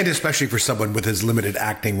 And especially for someone with as limited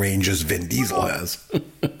acting range as Vin Diesel has.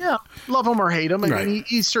 Yeah, love him or hate him. I mean,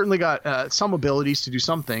 he's certainly got some abilities to do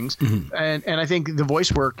some things. Mm-hmm. And I think the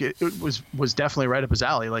voice work it was definitely right up his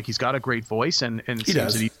alley. Like, he's got a great voice, and it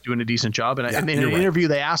seems that he's doing a decent job. And in an interview,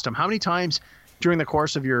 they asked him, how many times during the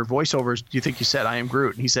course of your voiceovers do you think you said, I am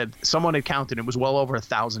Groot? And he said someone had counted. It was well over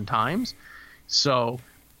 1,000 times. So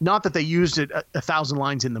not that they used it 1,000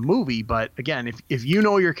 lines in the movie, but again, if you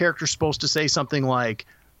know your character's supposed to say something like,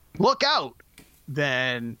 look out,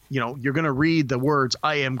 then, you're going to read the words,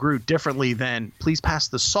 I am Groot, differently than please pass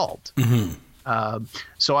the salt. Mm-hmm.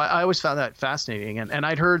 So I always found that fascinating. And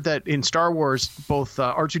I'd heard that in Star Wars, both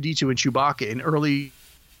R2-D2 and Chewbacca in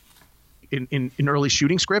early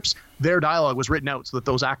shooting scripts, their dialogue was written out so that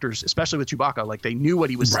those actors, especially with Chewbacca, like they knew what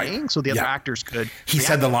he was saying, so the other actors could. He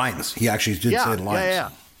said the lines. He actually did say the lines. Yeah.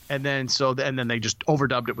 And then they just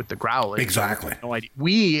overdubbed it with the growling. Exactly. No idea.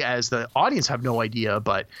 We as the audience have no idea,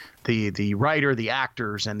 but the writer, the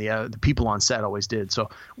actors, and the people on set always did. So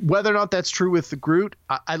whether or not that's true with the Groot,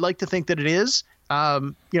 I like to think that it is.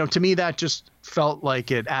 To me, that just felt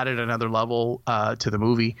like it added another level to the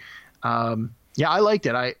movie. I liked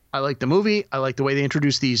it. I liked the movie. I liked the way they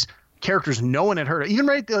introduced these characters no one had heard of. Even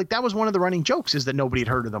that was one of the running jokes, is that nobody had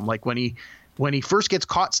heard of them. Like when he first gets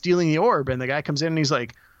caught stealing the orb, and the guy comes in and he's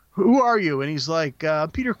like, who are you? And he's like,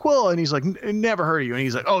 Peter Quill. And he's like, never heard of you. And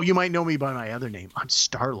he's like, oh, you might know me by my other name. I'm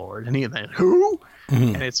Star-Lord. And he's like, who?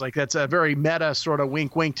 Mm-hmm. And it's like, that's a very meta sort of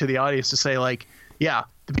wink to the audience to say, like, yeah,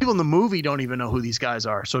 the people in the movie don't even know who these guys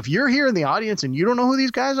are. So if you're here in the audience and you don't know who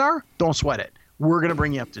these guys are, don't sweat it. We're going to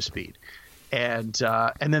bring you up to speed. And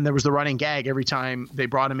then there was the running gag every time they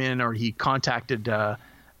brought him in or he contacted the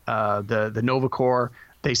Nova Corps.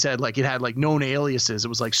 They said, like, it had like known aliases. It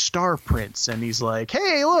was like Star Prince, and he's like,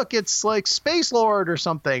 hey, look, it's like Space Lord or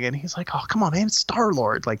something. And he's like, oh, come on, man, it's Star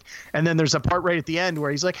Lord. Like, and then there's a part right at the end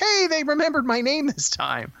where he's like, hey, they remembered my name this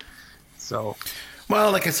time. So,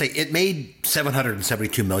 well, like I say, it made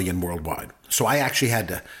 $772 million worldwide. So I actually had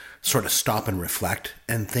to sort of stop and reflect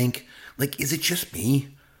and think, like, is it just me?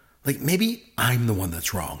 Like, maybe I'm the one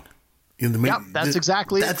that's wrong. That's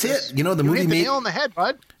exactly it. The movie hit the nail on the head,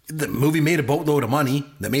 bud. The movie made a boatload of money.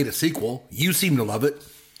 They made a sequel. You seem to love it.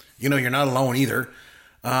 You're not alone either.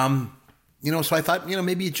 So I thought,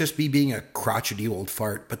 maybe it'd just be being a crotchety old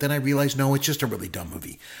fart. But then I realized, no, it's just a really dumb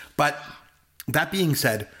movie. But that being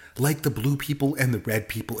said, like the blue people and the red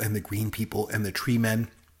people and the green people and the tree men,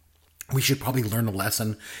 we should probably learn a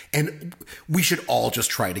lesson. And we should all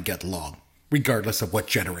just try to get along, regardless of what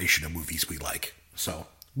generation of movies we like. So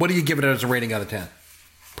what do you give it as a rating out of 10?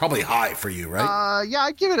 Probably high for you, right?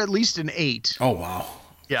 I'd give it at least an 8. Oh, wow.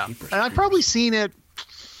 Yeah. And I've probably seen it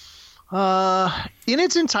in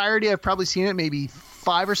its entirety. I've probably seen it maybe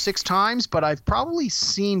 5 or 6 times, but I've probably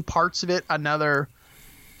seen parts of it another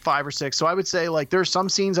 5 or 6. So I would say, like, there's some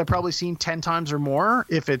scenes I've probably seen 10 times or more.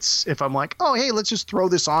 If I'm like, oh, hey, let's just throw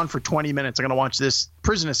this on for 20 minutes. I'm going to watch this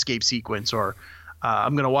prison escape sequence, or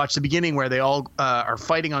I'm going to watch the beginning where they all are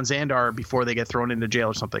fighting on Xandar before they get thrown into jail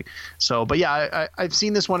or something. So, but yeah, I've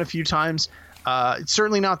seen this one a few times. It's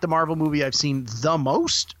certainly not the Marvel movie I've seen the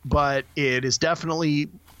most, but it is definitely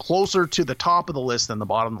closer to the top of the list than the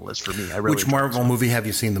bottom of the list for me. Which Marvel movie have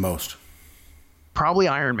you seen the most? Probably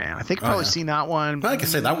Iron Man. I think I've probably seen that one. Like I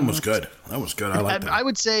said, that one was good. That was good. I like that. I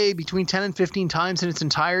would say between 10 and 15 times in its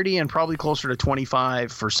entirety, and probably closer to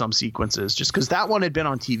 25 for some sequences, just because that one had been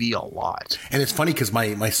on TV a lot. And it's funny because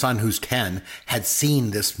my son, who's 10, had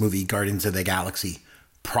seen this movie, Guardians of the Galaxy,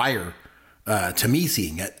 prior to me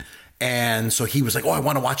seeing it. And so he was like, oh, I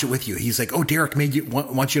want to watch it with you. He's like, oh, Derek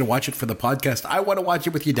wants you to watch it for the podcast. I want to watch it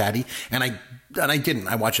with you, Daddy. And I didn't.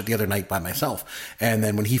 I watched it the other night by myself. And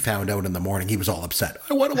then when he found out in the morning, he was all upset.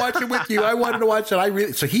 I want to watch it with you. I wanted to watch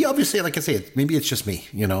it. So he obviously, like I say, maybe it's just me,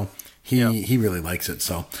 He really likes it.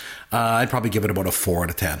 So I'd probably give it about a 4 out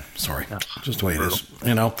of 10. Sorry. Yeah. Just the way it is,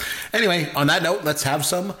 Anyway, on that note, let's have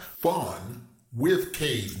some fun with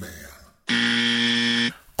Caveman.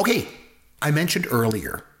 Okay. I mentioned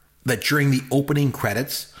earlier that during the opening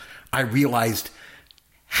credits, I realized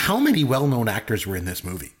how many well-known actors were in this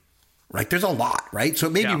movie. right? There's a lot, right? So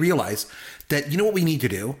it made me realize that, you know what we need to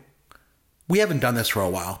do? We haven't done this for a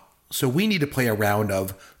while. So we need to play a round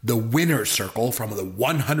of the winner's circle from the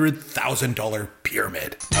 $100,000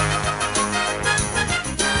 pyramid.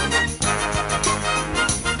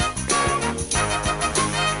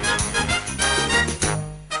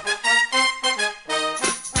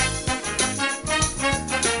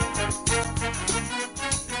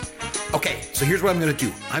 Okay, so here's what I'm going to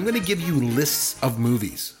do. I'm going to give you lists of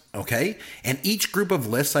movies, okay? And each group of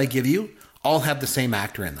lists I give you all have the same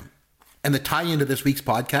actor in them. And the tie-in to this week's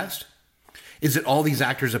podcast is that all these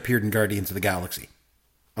actors appeared in Guardians of the Galaxy.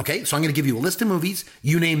 Okay, so I'm going to give you a list of movies.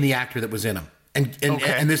 You name the actor that was in them. And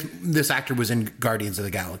this actor was in Guardians of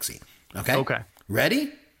the Galaxy. Okay? Okay.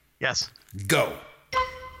 Ready? Yes. Go.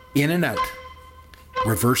 In and Out.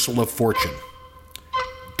 Reversal of Fortune.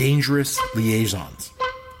 Dangerous Liaisons.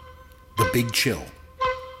 The Big Chill.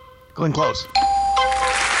 Glenn Close.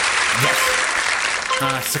 Yes.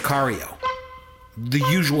 Sicario. The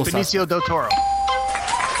Usual Suspects. Benicio del Toro.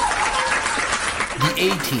 The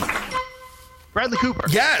A-Team. Bradley Cooper.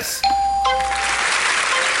 Yes.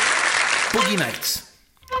 Boogie Nights.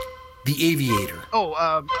 The Aviator.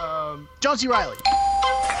 John C. Reilly.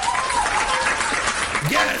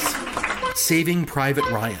 Yes. Saving Private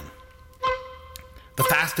Ryan. The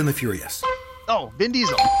Fast and the Furious. Oh, Vin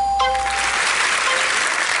Diesel.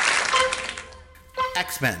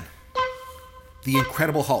 X-Men. The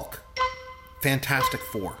Incredible Hulk. Fantastic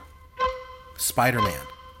Four. Spider-Man.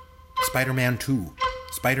 Spider-Man 2.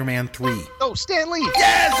 Spider-Man 3. Oh, Stan Lee.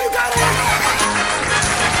 Yes, you got it!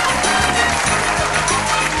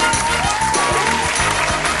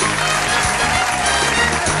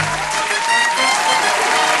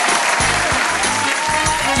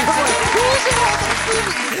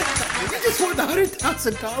 You just won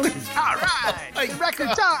 $100,000. All right. Record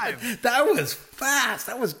time. That was fast.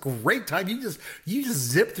 That was great time. You just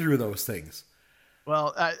zipped through those things.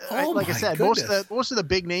 Well, Oh like I my said, goodness. most of the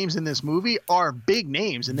big names in this movie are big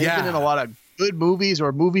names, and they've been in a lot of good movies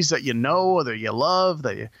or movies that you know or that you love,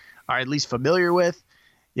 that you are at least familiar with.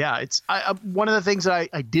 Yeah, it's one of the things that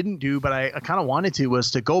I didn't do, but I kind of wanted to,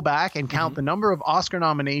 was to go back and count the number of Oscar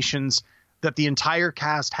nominations that the entire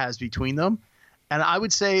cast has between them. And I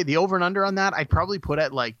would say the over and under on that, I'd probably put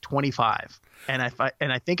at like 25. And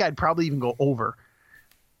I think I'd probably even go over.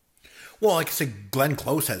 Well, like I said, Glenn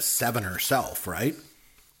Close has 7 herself, right?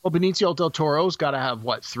 Well, Benicio del Toro's got to have,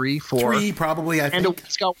 3, 4? 3, probably, I think. And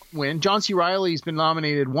he's got one win. John C. Reilly's been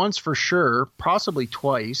nominated once for sure, possibly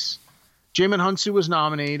twice. Jaimin Hunsu was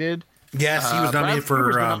nominated. Yes, he was nominated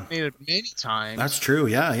for... nominated many times. That's true.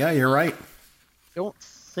 Yeah, you're right. I don't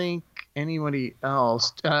think anybody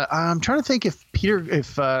else. I'm trying to think if Peter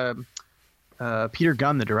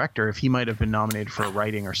Gunn, the director, if he might have been nominated for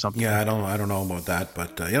writing or something. Yeah, I don't know about that,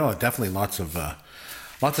 but definitely lots of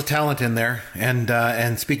talent in there.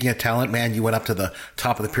 And speaking of talent, man, you went up to the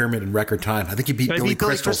top of the pyramid in record time. I think you beat Billy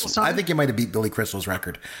Crystal's. I think you might have beat Billy Crystal's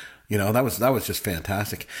record. That was just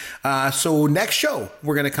fantastic. So next show,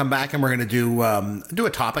 we're going to come back and we're going to do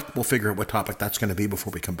a topic. We'll figure out what topic that's going to be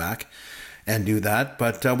before we come back and do that.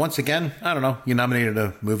 But once again, I don't know. You nominated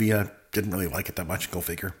a movie. Didn't really like it that much. Go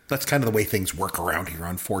figure. That's kind of the way things work around here,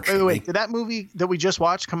 unfortunately. By the way, did that movie that we just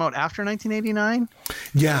watched come out after 1989?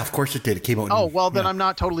 Yeah, of course it did. It came out. Then I'm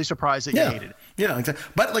not totally surprised that you hated it. Yeah, exactly.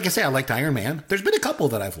 But like I say, I liked Iron Man. There's been a couple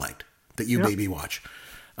that I've liked that you made me watch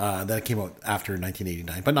that came out after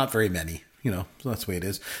 1989, but not very many. So that's the way it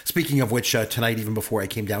is. Speaking of which, tonight, even before I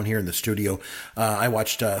came down here in the studio, I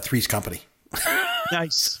watched Three's Company.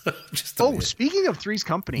 Nice. Speaking of Three's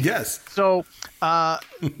Company. Yes. So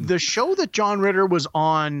the show that John Ritter was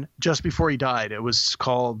on just before he died, it was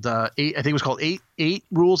called Eight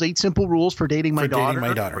Simple Rules for Dating My Daughter. Dating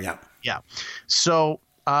My Daughter, yeah. Yeah. So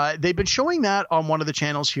they've been showing that on one of the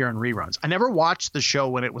channels here in reruns. I never watched the show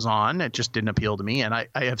when it was on. It just didn't appeal to me. And I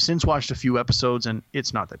have since watched a few episodes, and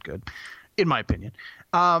it's not that good, in my opinion.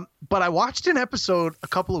 But I watched an episode a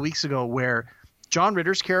couple of weeks ago where John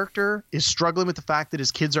Ritter's character is struggling with the fact that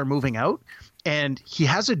his kids are moving out, and he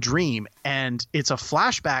has a dream, and it's a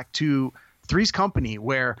flashback to Three's Company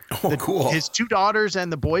where his 2 daughters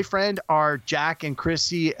and the boyfriend are Jack and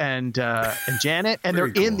Chrissy and Janet, and they're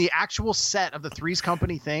in the actual set of the Three's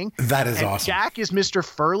Company thing. That is awesome. Jack is Mr.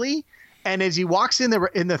 Furley, and as he walks in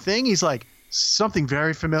the thing, he's like, something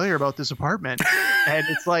very familiar about this apartment. And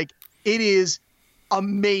it's like, it is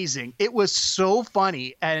amazing. It was so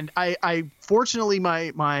funny. And I fortunately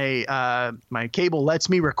my cable lets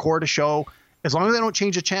me record a show. As long as I don't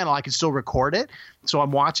change the channel, I can still record it. So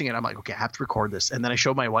I'm watching it. I'm like, okay, I have to record this. And then I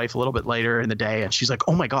showed my wife a little bit later in the day, and she's like,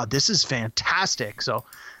 oh my God, this is fantastic. So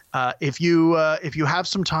If you have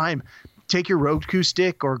some time, take your Roku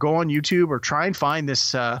stick or go on YouTube or try and find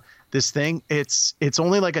this thing. It's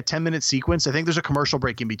only like a 10-minute sequence. I think there's a commercial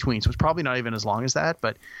break in between, so it's probably not even as long as that.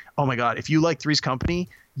 But oh my God, if you like Three's Company,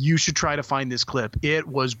 you should try to find this clip. It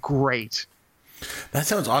was great. That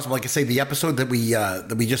sounds awesome. Like I say, the episode that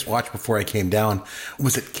we just watched before I came down,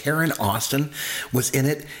 was it Karen Austin was in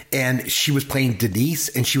it, and she was playing Denise,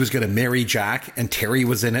 and she was going to marry Jack, and Terry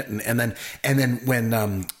was in it, and then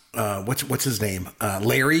when what's his name?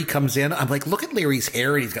 Larry comes in. I'm like, look at Larry's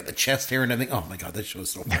hair, and he's got the chest hair and everything. Oh my God, that show is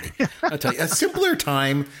so funny. I'll tell you, a simpler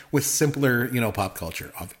time with simpler, pop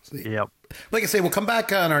culture, obviously. Yep. Like I say, we'll come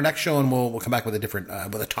back on our next show, and we'll come back with a different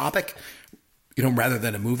with a topic, rather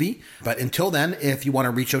than a movie. But until then, if you want to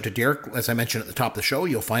reach out to Derek, as I mentioned at the top of the show,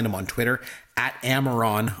 you'll find him on Twitter at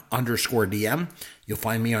Amaron_DM. You'll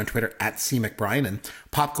find me on Twitter at CMcBrien, and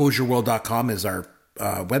popgoesyourworld.com is our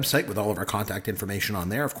website with all of our contact information on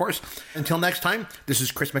there, of course. Until next time, this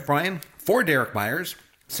is Chris McBrien for Derek Myers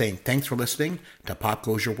saying thanks for listening to Pop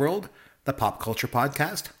Goes Your World, the pop culture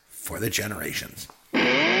podcast for the generations.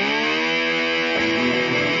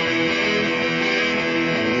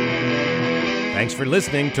 Thanks for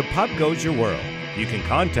listening to Pop Goes Your World. You can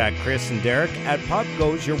contact Chris and Derek at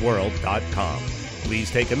popgoesyourworld.com. Please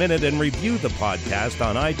take a minute and review the podcast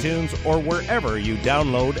on iTunes or wherever you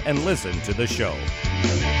download and listen to the show.